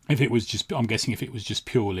 if it was just, I'm guessing if it was just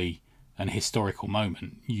purely an historical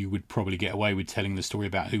moment, you would probably get away with telling the story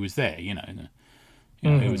about who was there.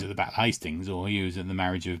 Who was at the Battle of Hastings, or he was at the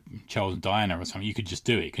marriage of Charles and Diana or something. You could just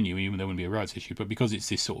do it, couldn't you? Even there wouldn't be a rights issue. But because it's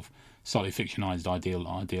this sort of slightly fictionalised,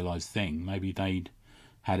 idealised thing, maybe they'd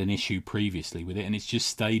had an issue previously with it, and it's just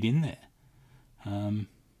stayed in there.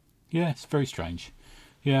 Yeah, it's very strange.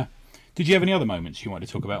 Yeah. Did you have any other moments you wanted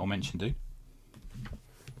to talk about or mention, dude?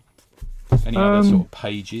 Any other sort of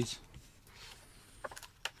pages?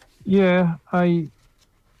 Yeah,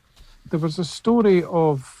 there was a story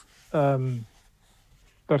of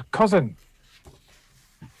their cousin.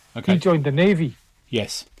 Okay. He joined the Navy.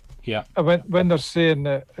 Yes. Yeah. When they're saying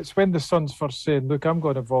that, it's when the son's first saying, "Look, I'm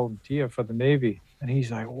going to volunteer for the Navy," and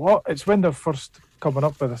he's like, "What?" It's when they're first coming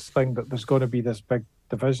up with this thing that there's going to be this big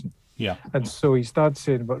division. Yeah. And so his dad's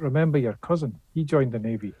saying, "But remember your cousin. He joined the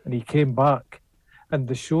Navy and he came back, and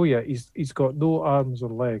they show you he's got no arms or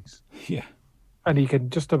legs." Yeah. And he can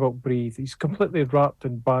just about breathe. He's completely wrapped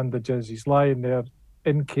in bandages. He's lying there,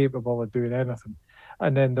 incapable of doing anything.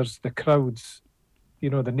 And then there's the crowds. The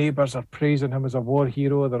neighbours are praising him as a war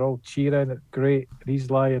hero. They're all cheering. It's great. And he's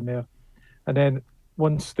lying there. And then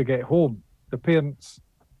once they get home, the parents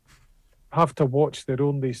have to watch their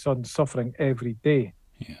only son suffering every day.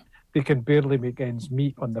 Yeah. They can barely make ends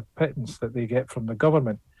meet on the pittance that they get from the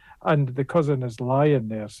government. And the cousin is lying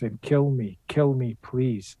there saying, kill me,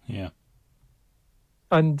 please." Yeah.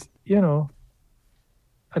 And,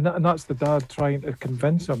 and that's the dad trying to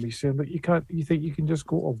convince him. He's saying, "Look, you think you can just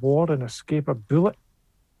go to war and escape a bullet?"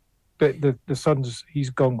 But the son's,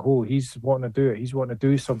 he's gung-ho. He's wanting to do it. He's wanting to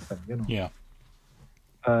do something, Yeah.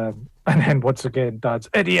 And then once again, Dad's,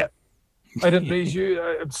 "Idiot. I didn't raise you."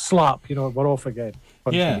 Slap, we're off again.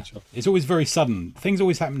 Yeah. It's always very sudden. Things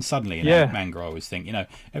always happen suddenly in manga, I always think.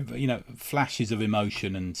 Flashes of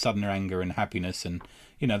emotion and sudden anger and happiness, and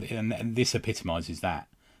and this epitomises that.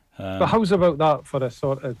 But how's about that for a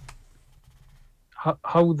sort of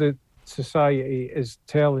how the society is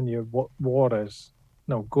telling you what war is?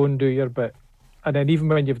 No, go and do your bit. And then even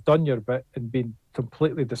when you've done your bit and been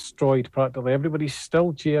completely destroyed practically, everybody's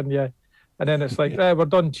still cheering you. And then it's like, we're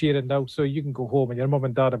done cheering now, so you can go home, and your mum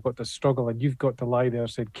and dad have got to struggle, and you've got to lie there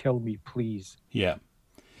saying, "Kill me, please." Yeah.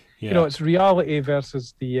 Yeah. It's reality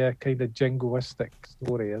versus the kind of jingoistic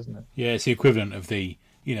story, isn't it? Yeah, it's the equivalent of the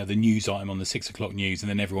news item on the 6 o'clock news, and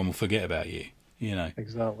then everyone will forget about you.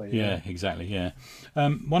 Exactly. Yeah, exactly. Yeah.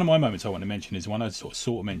 One of my moments I want to mention is one I sort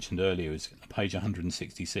of mentioned earlier, is page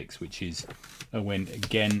 166, which is when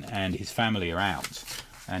Gen and his family are out,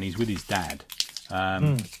 and he's with his dad,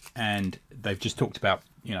 and they've just talked about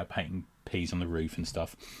painting peas on the roof and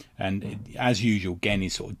stuff. And as usual, Gen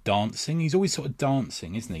is sort of dancing. He's always sort of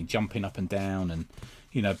dancing, isn't he? Jumping up and down and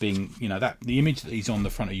being, that the image that he's on the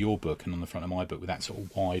front of your book and on the front of my book with that sort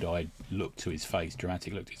of wide-eyed look to his face,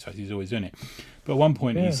 dramatic look to his face, he's always doing it. But at one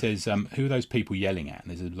point he says, "Who are those people yelling at?" And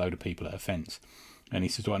there's a load of people at a fence. And he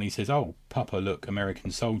says, "Oh, Papa, look,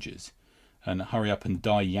 American soldiers. And hurry up and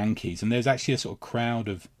die, Yankees." And there's actually a sort of crowd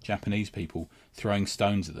of Japanese people throwing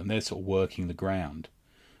stones at them. They're sort of working the ground.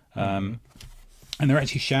 And they're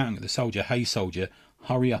actually shouting at the soldier, "Hey, soldier,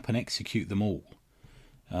 hurry up and execute them all."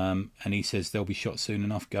 And he says, "They'll be shot soon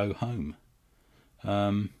enough, go home."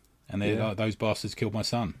 And they're like, "Those bastards killed my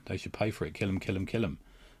son. They should pay for it. Kill him, kill him, kill him."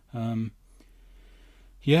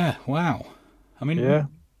 Yeah, wow. I mean, I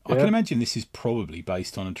can imagine this is probably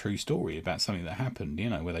based on a true story about something that happened,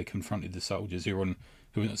 where they confronted the soldiers who were on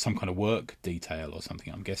some kind of work detail or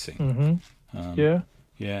something, I'm guessing.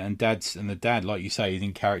 Yeah, and the dad, like you say, is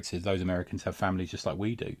in characters. Those Americans have families just like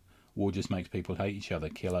we do. War just makes people hate each other,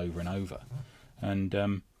 kill over and over.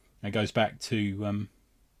 And it goes back to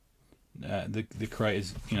the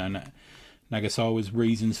creators, Nagasawa's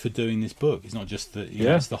reasons for doing this book. It's not just that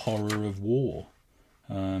it's the horror of war.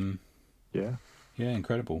 Yeah,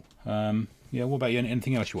 incredible. What about you?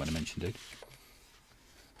 Anything else you want to mention, dude?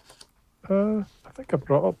 I think I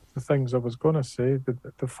brought up the things I was going to say.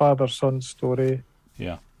 The father-son story.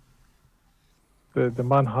 Yeah. The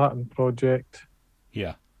Manhattan Project.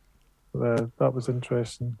 Yeah. That was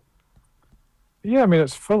interesting. Yeah, I mean,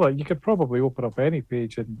 it's full of, you could probably open up any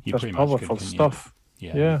page and there's powerful stuff.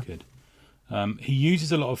 Yeah, you could. He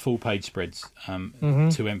uses a lot of full-page spreads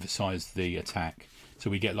to emphasise the attack. So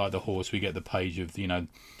we get like the horse, we get the page of,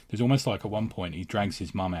 there's almost like at one point he drags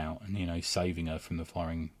his mum out and, he's saving her from the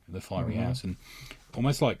firing house. And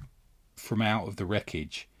almost like from out of the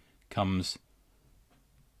wreckage comes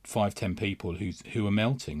 5-10 people who are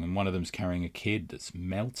melting, and one of them's carrying a kid that's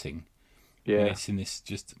melting. Yeah. And it's in this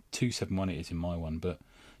just 271 it is in my one, but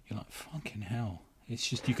you're like, fucking hell. It's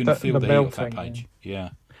just, you can feel the heat of that page. Yeah.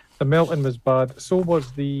 The melting was bad. So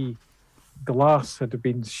was the glass had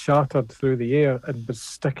been shattered through the air and was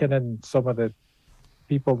sticking in some of the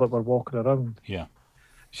people that were walking around. Yeah.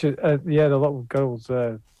 The little girl's,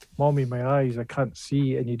 Mommy, my eyes, I can't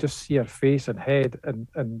see. And you just see her face and head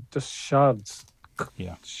and just shards.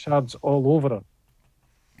 Yeah. Shards all over her.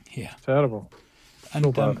 Yeah. Terrible. And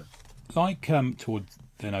So bad. like towards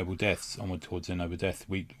their noble deaths, onward towards their noble death,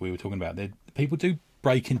 we were talking about, people do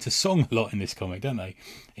break into song a lot in this comic, don't they?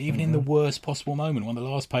 Even in the worst possible moment. One of the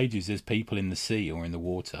last pages, there's people in the sea or in the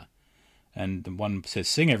water. And one says,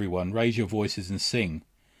 "Sing, everyone, raise your voices and sing."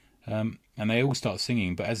 And they all start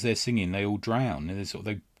singing, but as they're singing, they all drown. And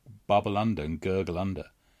they bubble under and gurgle under.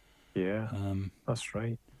 Yeah, that's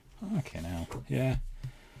right. Okay, now, yeah,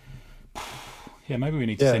 maybe we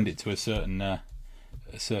need to send it to a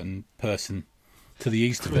certain person to the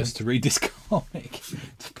east of us to read this comic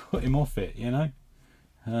to put him off it.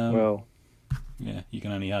 Well, yeah, you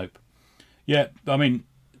can only hope. Yeah, I mean,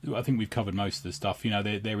 I think we've covered most of the stuff.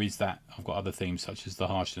 There is that. I've got other themes such as the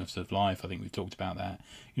harshness of life. I think we've talked about that.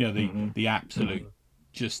 The absolute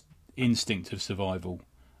just instinct of survival,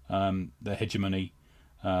 the hegemony,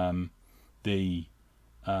 the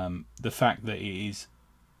fact that it is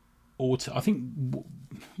I think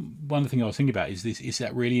one of the things I was thinking about is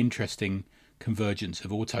that really interesting convergence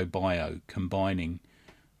of autobio combining,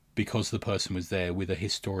 because the person was there, with a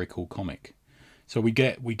historical comic. So we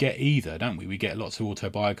get either, don't we? We get lots of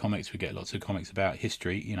autobio comics, we get lots of comics about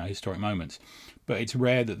history, historic moments. But it's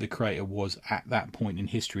rare that the creator was at that point in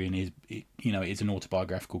history and it's an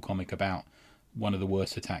autobiographical comic about one of the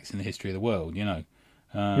worst attacks in the history of the world,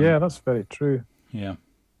 Yeah, that's very true. Yeah.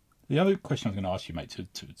 The other question I was going to ask you, mate,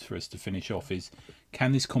 for us to finish off is,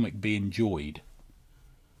 can this comic be enjoyed?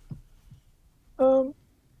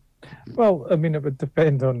 Well, I mean, it would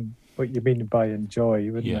depend on what you mean by enjoy,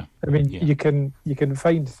 wouldn't it? I mean, you can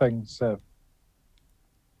find things, you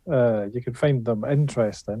can find them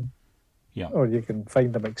interesting, or you can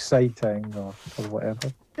find them exciting, or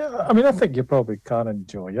whatever. Yeah, I mean, I think you probably can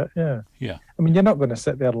enjoy it. Yeah. Yeah. I mean, you're not going to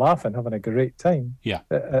sit there laughing, having a great time. Yeah.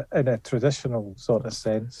 In a traditional sort of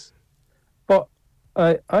sense, but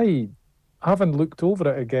I haven't looked over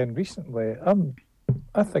it again recently.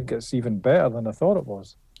 I think it's even better than I thought it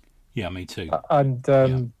was. Yeah, me too. And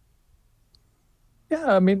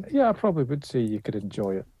I mean, I probably would say you could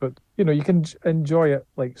enjoy it, but you can enjoy it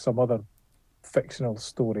like some other fictional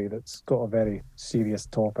story that's got a very serious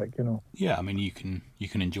topic. Yeah, I mean, you can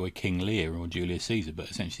enjoy King Lear or Julius Caesar, but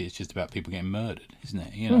essentially it's just about people getting murdered, isn't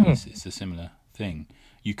it? It's a similar thing.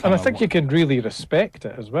 And I think you can really respect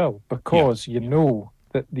it as well, because you know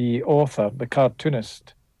that the author, the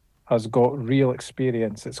cartoonist, has got real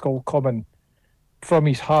experience. It's all coming from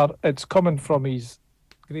his heart. It's coming from his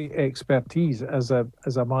great expertise as a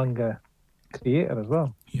manga creator as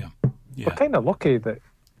well. Yeah. We're kind of lucky that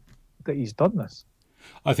he's done this.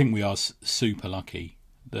 I think we are super lucky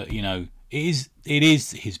that it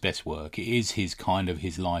is his best work. It is his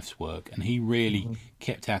life's work, and he really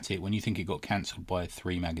kept at it. When you think it got cancelled by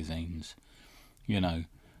 3 magazines, it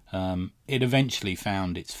eventually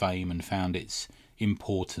found its fame and found its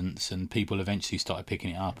importance, and people eventually started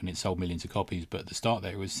picking it up, and it sold millions of copies. But at the start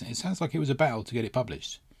there, it sounds like it was a battle to get it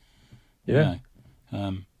published. Yeah.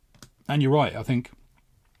 And you're right. I think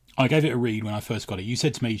I gave it a read when I first got it. You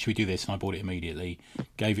said to me, "Should we do this?" And I bought it immediately.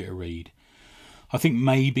 Gave it a read. I think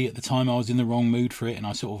maybe at the time I was in the wrong mood for it, and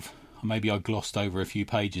I glossed over a few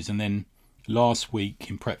pages. And then last week,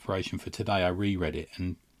 in preparation for today, I reread it,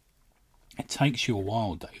 and it takes you a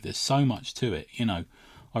while, Dave. There's so much to it.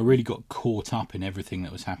 I really got caught up in everything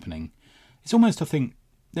that was happening. It's almost, I think,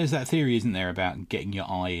 there's that theory, isn't there, about getting your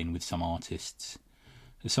eye in with some artists.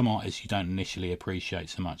 There's some artists you don't initially appreciate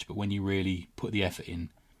so much, but when you really put the effort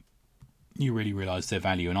in, you really realise their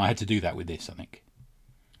value. And I had to do that with this, I think.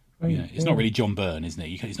 It's not really John Byrne, isn't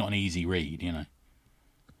it? It's not an easy read,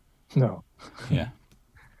 No. Yeah.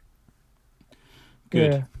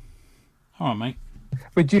 Good. Yeah. All right, mate.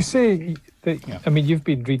 Would you say that? Yeah. I mean, you've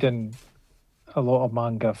been reading a lot of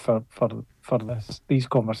manga for these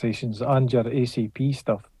conversations and your ACP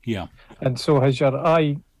stuff. Yeah. And so has your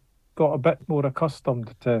eye got a bit more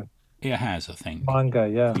accustomed to? It has, I think. Manga,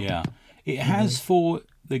 yeah. Yeah. It has for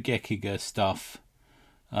the Gekiga stuff,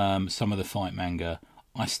 some of the fight manga.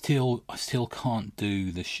 I still can't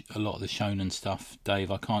do a lot of the shonen stuff,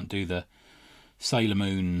 Dave. I can't do the Sailor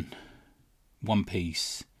Moon, One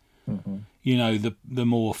Piece. The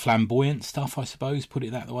more flamboyant stuff, I suppose, put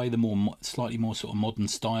it that way. The slightly more sort of modern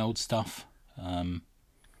styled stuff. I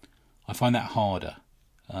find that harder.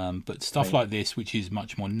 But stuff like this, which is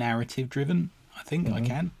much more narrative driven, I think I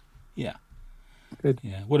can. Yeah. Good.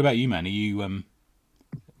 Yeah. What about you, man? Are you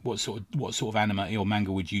what sort of anime or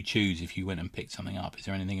manga would you choose if you went and picked something up? Is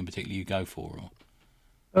there anything in particular you go for?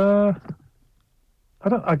 Or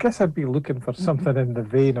I guess I'd be looking for something in the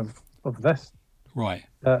vein of this. right?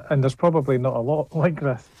 And there's probably not a lot like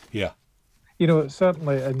this. Yeah,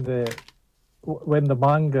 Certainly when the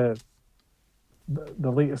manga,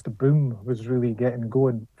 the latest boom was really getting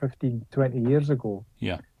going 15, 20 years ago.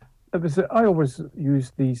 yeah, I always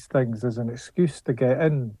use these things as an excuse to get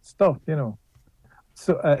in stuff,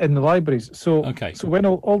 So in the libraries. So Okay. So when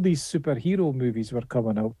all these superhero movies were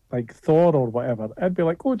coming out, like Thor or whatever, I'd be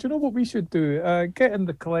like, oh, do you know what we should do? Get in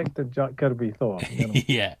the collected Jack Kirby Thor.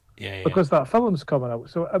 yeah. Because that film's coming out.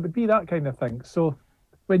 So it would be that kind of thing. So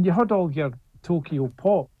when you had all your Tokyo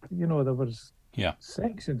Pop, there was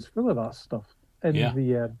sections full of that stuff in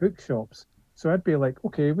the bookshops. So I'd be like,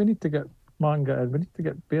 okay, we need to get manga in, we need to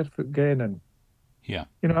get Barefoot Gen in. Yeah.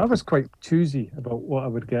 I was quite choosy about what I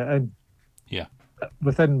would get in. Yeah.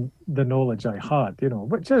 Within the knowledge I had,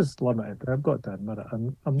 which is limited. I've got to admit it.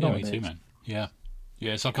 I'm not. Me too, man. Yeah.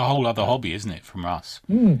 Yeah, it's like a whole other hobby, isn't it, from us?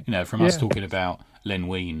 From us talking about Len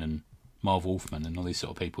Wein and Marv Wolfman and all these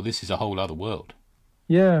sort of people. This is a whole other world.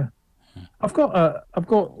 Yeah. I've got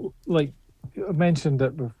like, I mentioned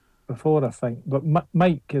it before, I think, but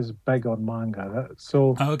Mike is big on manga.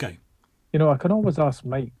 So, okay. I can always ask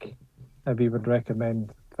Mike if he would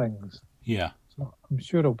recommend things. Yeah. So I'm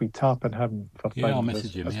sure I'll be tapping him for things. Yeah, I'll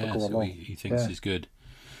message him. Yeah, so he thinks is good.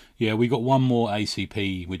 Yeah, we got one more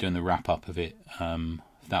ACP. We're doing the wrap up of it.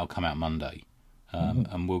 That'll come out Monday.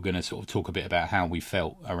 And we're going to sort of talk a bit about how we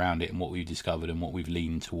felt around it and what we've discovered and what we've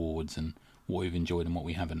leaned towards and what we've enjoyed and what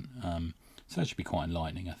we haven't. So that should be quite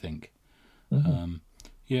enlightening, I think.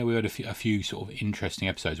 We had a few sort of interesting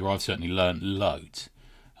episodes where I've certainly learnt loads.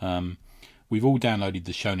 We've all downloaded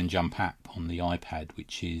the Shonen Jump app on the iPad,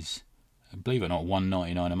 which is, believe it or not,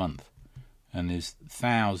 $1.99 a month. And there's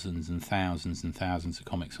thousands and thousands and thousands of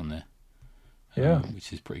comics on there.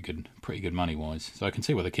 Which is pretty good money wise. So I can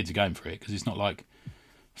see why the kids are going for it, because it's not like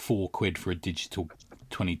 £4 for a digital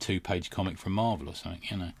 22-page comic from Marvel or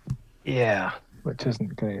something, Yeah, which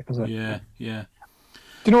isn't great, is it? Yeah. Do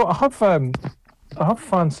you know what I have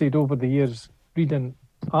fancied over the years reading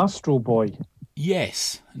Astro Boy?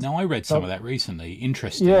 Yes. Now I read some of that recently.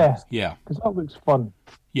 Interesting. Yeah. Because that looks fun.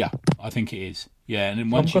 Yeah, I think it is. Yeah, and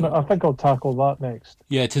then I think I'll tackle that next.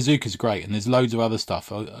 Yeah, Tezuka's great, and there's loads of other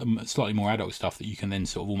stuff, slightly more adult stuff that you can then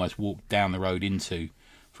sort of almost walk down the road into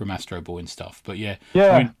from Astro Boy and stuff. But yeah.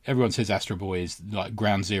 I mean, everyone says Astro Boy is like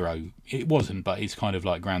ground zero. It wasn't, but it's kind of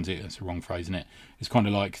like ground zero. That's the wrong phrase, isn't it? It's kind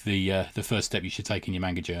of like the first step you should take in your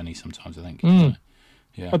manga journey. Sometimes I think. So,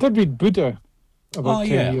 yeah. I did read Buddha about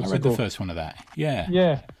 10 years ago. I read the first one of that. Yeah.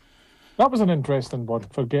 Yeah. That was an interesting one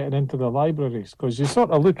for getting into the libraries, because you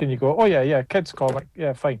sort of look and you go, oh yeah, kids comic,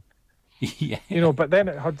 yeah, fine. Yeah. But then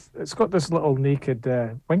it's got this little naked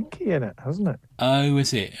Winky in it, hasn't it? Oh,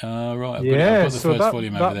 is it? Right. Yeah, I've got the so first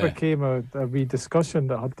volume over there. That became a wee discussion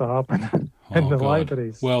that had to happen in the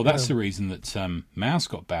libraries. Well, that's the reason that Mouse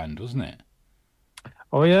got banned, wasn't it?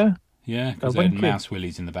 Oh yeah. Yeah, because they had Mouse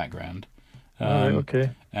Willies in the background. Right,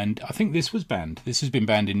 okay. And I think this was banned. This has been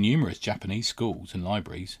banned in numerous Japanese schools and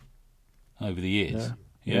libraries over the years.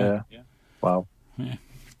 Yeah. Wow. Yeah.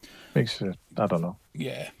 Makes you, I don't know.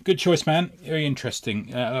 Yeah, good choice, man. Very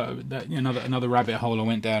interesting. Another rabbit hole I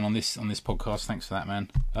went down on this podcast. Thanks for that, man.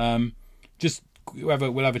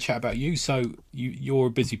 We'll have a chat about you. So you're a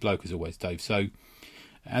busy bloke as always, Dave. So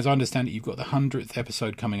as I understand it, you've got the 100th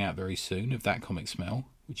episode coming out very soon of That Comic Smell,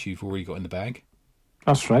 which you've already got in the bag.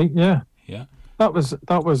 That's right. Yeah. Yeah. That was.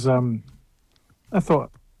 I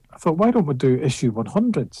thought, why don't we do issue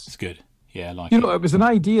 100s? It's good. Yeah, I like it. It was an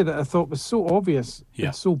idea that I thought was so obvious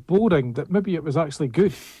and so boring that maybe it was actually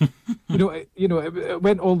good. It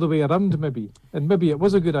went all the way around maybe, and maybe it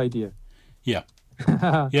was a good idea. Yeah.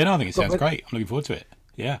 I think it sounds great. I'm looking forward to it.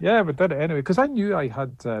 Yeah. Yeah, we did it anyway, because I knew I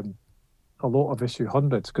had a lot of issue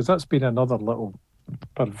 100s, because that's been another little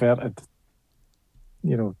perverted,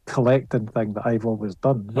 collecting thing that I've always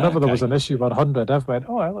done. Whenever there was an issue 100, I've went,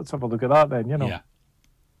 let's have a look at that then, Yeah.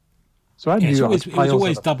 So I knew it was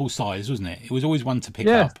always double size, wasn't it? It was always one to pick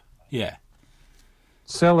up. Yeah.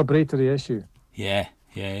 Celebratory issue. Yeah.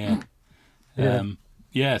 So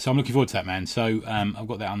I'm looking forward to that, man. So I've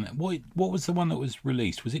got that on there. What was the one that was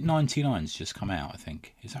released? Was it 99's just come out, I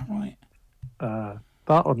think? Is that right?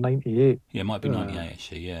 That or 98. Yeah, it might be 98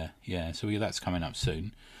 actually, yeah. So that's coming up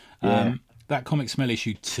soon. Yeah. That Comic Smell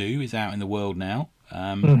issue 2 is out in the world now.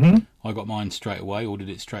 I got mine straight away, ordered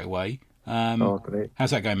it straight away. Great.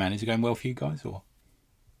 How's that going, man? Is it going well for you guys? Or?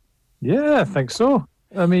 Yeah, I think so.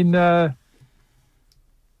 I mean,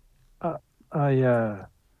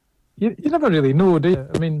 you never really know, do you?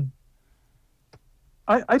 I mean,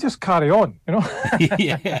 I just carry on, you know.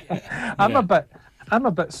 Yeah. I'm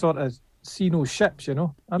a bit sort of see no ships, you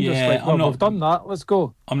know. I'm just Yeah, like, well, we've done that. Let's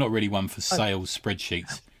go. I'm not really one for sales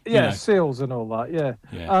spreadsheets. Yeah, sales and all that. Yeah.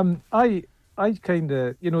 Yeah. I kind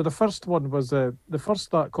of, you know, the first one was the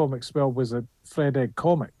first That Comic Spell was a Fred Egg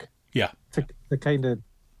comic. Yeah. To kind of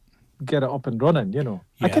get it up and running, you know.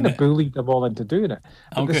 Yeah, I kind of bullied them all into doing it.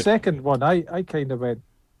 But the good. second one, I kind of went,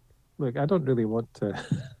 look, I don't really want to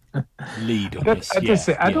lead on this.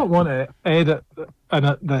 I don't want to edit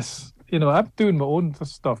this. You know, I'm doing my own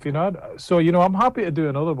stuff, you know. So, you know, I'm happy to do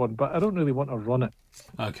another one, but I don't really want to run it.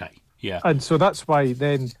 Okay. Yeah. And so that's why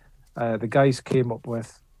then the guys came up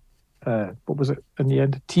with, what was it in the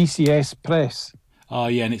end? TCS Press. Oh,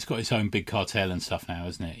 yeah, and it's got its own big cartel and stuff now,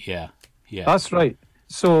 isn't it? Yeah. Yeah. That's right.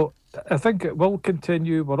 So I think it will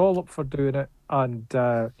continue. We're all up for doing it. And,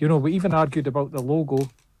 you know, we even argued about the logo.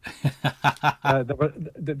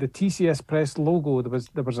 The TCS Press logo,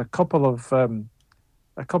 there was a couple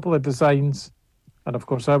of designs. And, of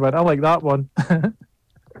course, I went, I like that one.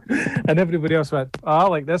 And everybody else went, oh, I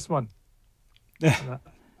like this one.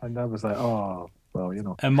 And I was like, oh, well, you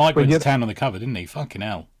know. And Mike went to town on the cover, didn't he? Fucking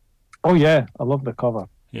hell. Oh, yeah. I love the cover.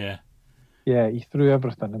 Yeah. Yeah, he threw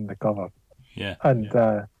everything in the cover. Yeah.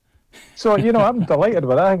 And so, you know, I'm delighted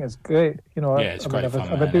with it. I think it's great. You know, yeah, it's great fun,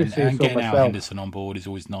 man. And getting myself. Al Henderson on board is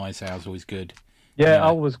always nice. Al's always good. Yeah,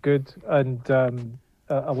 Al was good. And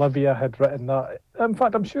Olivia had written that. In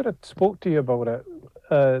fact, I'm sure I spoke to you about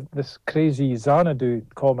it. This crazy Xanadu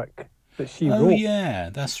comic that she wrote. Oh, yeah,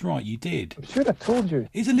 that's right, you did. I'm sure I told you.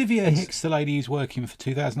 Is Olivia Hicks the lady who's working for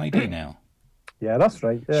 2000 AD now? Yeah, that's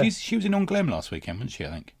right. Yeah. She was in On Glam last weekend, wasn't she, I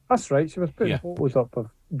think? That's right. She was putting photos up of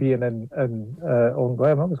being in On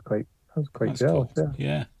Glam. I was quite jealous. Cool.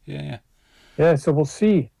 Yeah. Yeah, so we'll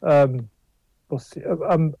see. We'll see.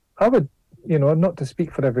 I would, you know, not to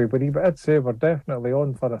speak for everybody, but I'd say we're definitely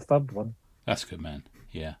on for a third one. That's good, man.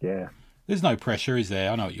 Yeah. Yeah. There's no pressure, is there?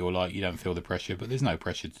 I know what you're like. You don't feel the pressure, but there's no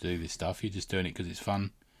pressure to do this stuff. You're just doing it because it's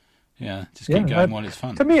fun. Yeah, just keep going while it's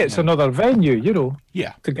fun. To me, it's another venue, you know.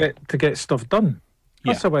 Yeah. To get stuff done.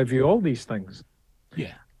 That's how I view all these things.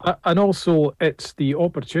 Yeah. And also, it's the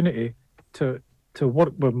opportunity to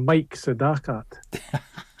work with Mike Sadakat.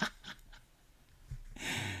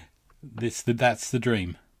 That's the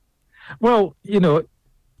dream. Well, you know,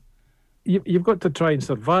 you've got to try and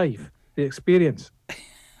survive the experience.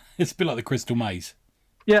 It's a bit like the Crystal Maze.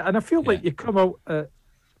 Yeah, and I feel like you come out a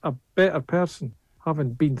better person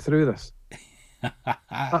having been through this.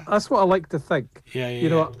 That's what I like to think. Yeah. You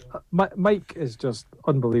know, Mike is just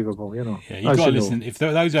unbelievable, you know. Yeah, you've got to listen. If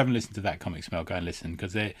those who haven't listened to That Comic Smell, go and listen,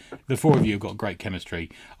 because the four of you have got great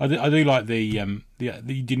chemistry. I do like the you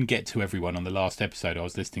didn't get to everyone on the last episode I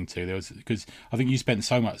was listening to. There was, because I think you spent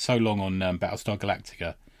so long on Battlestar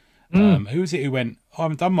Galactica. Who was it who went, I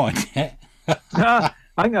haven't done mine yet?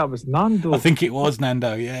 I think that was Nando. I think it was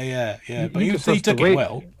Nando. Yeah. But he took it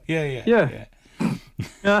well.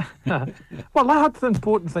 Yeah. Well, I had the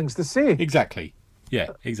important things to say. Exactly. Yeah,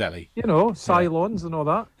 exactly. You know, Cylons and all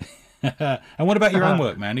that. And what about your own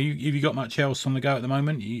work, man? Have you got much else on the go at the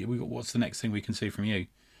moment? What's the next thing we can see from you?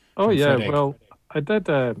 Oh, yeah. Well, I did.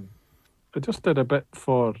 I just did a bit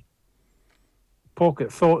for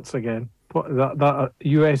Pocket Thoughts again. That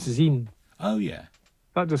US zine. Oh, yeah.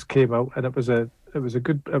 That just came out, and it was a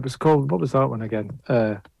good. It was called, what was that one again?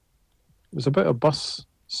 It was about a bus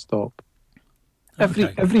stop. Every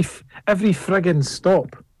friggin'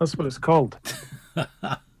 stop. That's what it's called.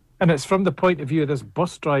 And it's from the point of view of this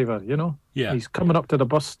bus driver, you know? Yeah. He's coming up to the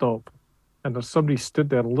bus stop, and there's somebody stood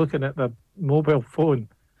there looking at their mobile phone,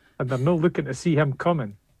 and they're not looking to see him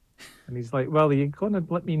coming. And he's like, well, are you going to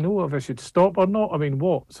let me know if I should stop or not? I mean,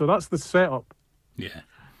 what? So that's the setup. Yeah.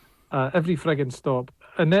 Every friggin' stop.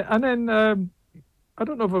 And then I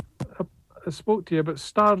don't know if I spoke to you about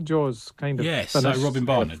Star Jaws kind of. Yes, so Robin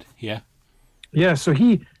Barnard, yeah. Yeah, so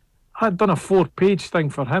he had done a 4-page thing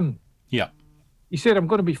for him. Yeah. He said, I'm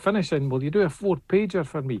going to be finishing. Will you do a 4-pager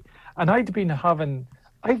for me? And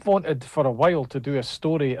I've wanted for a while to do a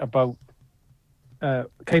story about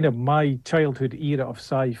kind of my childhood era of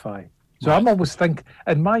sci-fi. So right. I'm always thinking,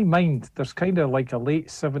 in my mind, there's kind of like a late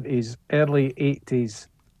 70s, early 80s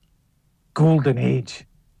golden age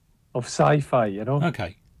of sci-fi, you know?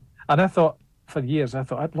 Okay. And I thought, for years,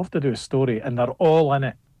 I'd love to do a story, and they're all in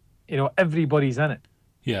it. You know, everybody's in it.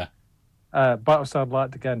 Yeah. Battlestar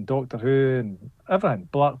Galactica and Doctor Who and everything,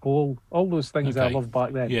 Black Hole, all those things I loved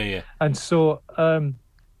back then. Yeah. And so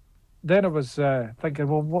then I was thinking,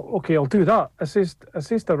 well, okay, I'll do that. I says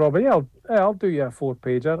to Robbie, I'll do you a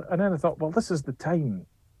 4-pager. And then I thought, well, this is the time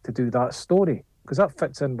to do that story. because that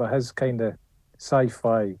fits in with his kind of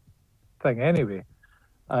sci-fi thing anyway,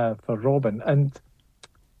 for Robin. And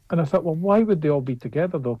I thought, well, why would they all be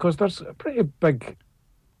together though? Because there's a pretty big,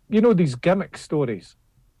 these gimmick stories.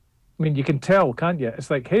 I mean, you can tell, can't you? It's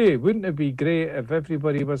like, hey, wouldn't it be great if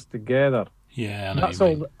everybody was together? Yeah, I know That's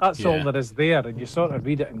all. That's all that is there, and you sort of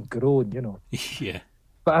read it and groan, Yeah.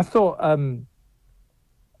 But I thought, I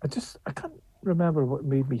can't remember what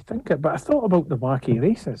made me think it, but I thought about the Wacky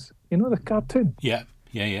Races, the cartoon. Yeah.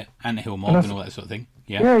 Anthill Mob and all that sort of thing.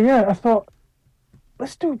 Yeah. Yeah. I thought,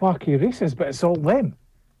 let's do Wacky Races, but it's all them.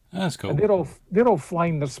 That's cool. And they're all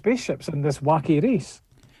flying their spaceships in this wacky race.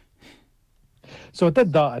 So I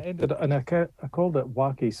did that. I ended, and I called it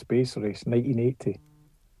Wacky Space Race 1980.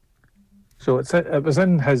 So it was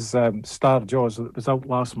in his Star Jaws that was out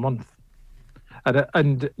last month.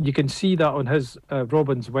 And you can see that on his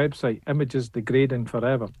Robin's website, Images Degrading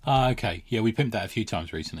Forever. Okay. Yeah, we pimped that a few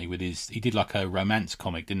times recently with he did like a romance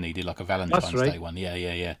comic, didn't he? He did like a Valentine's Day one.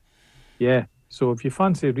 Yeah. Yeah. So if you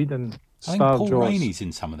fancy reading I Star think Jaws. Paul Rainey's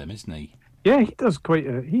in some of them, isn't he? Yeah, he does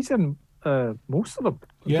he's in most of them.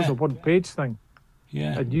 Yeah. It's a one-page thing.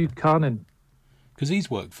 Yeah. A new canon. Because he's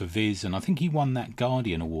worked for Viz, and I think he won that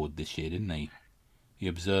Guardian Award this year, didn't he? The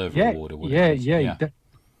Observer Award or whatever. Yeah, he did.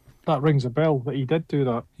 That rings a bell that he did do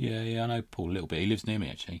that. Yeah, I know Paul a little bit. He lives near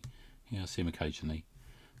me, actually. Yeah, I see him occasionally.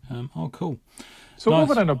 Cool. So Nice.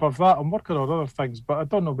 over and above that, I'm working on other things, but I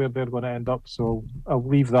don't know where they're going to end up, so I'll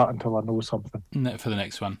leave that until I know something. For the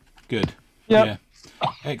next one. Good. Yep. Yeah.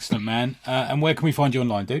 Excellent, man. And where can we find you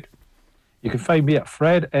online, dude? You can find me at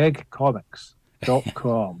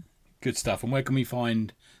fredeggcomics.com. Good stuff. And where can we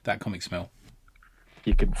find That Comic Smell?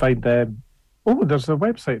 You can find them. There's a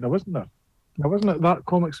website now, isn't there? Now, wasn't it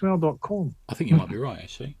thatcomicsmell.com? I think you might be right,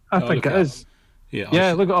 actually. I think it is.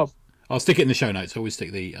 Yeah, look it up. I'll stick it in the show notes. I always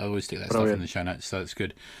stick that stuff in the show notes, so that's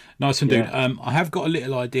good. Nice one, dude. I have got a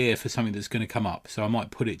little idea for something that's going to come up, so I might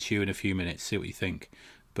put it to you in a few minutes, see what you think.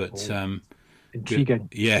 But intriguing.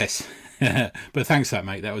 Yes. But thanks for that,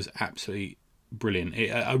 mate. That was absolutely brilliant.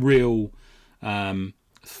 A real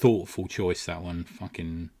thoughtful choice, that one.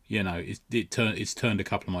 Fucking, it's turned a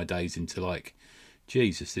couple of my days into like,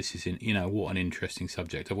 Jesus, this is what an interesting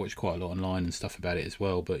subject. I've watched quite a lot online and stuff about it as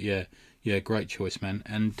well. But yeah, great choice, man.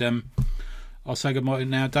 And I'll say goodbye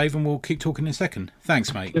now, Dave, and we'll keep talking in a second.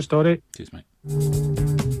 Thanks, mate. Cheers, Dory. Cheers, mate.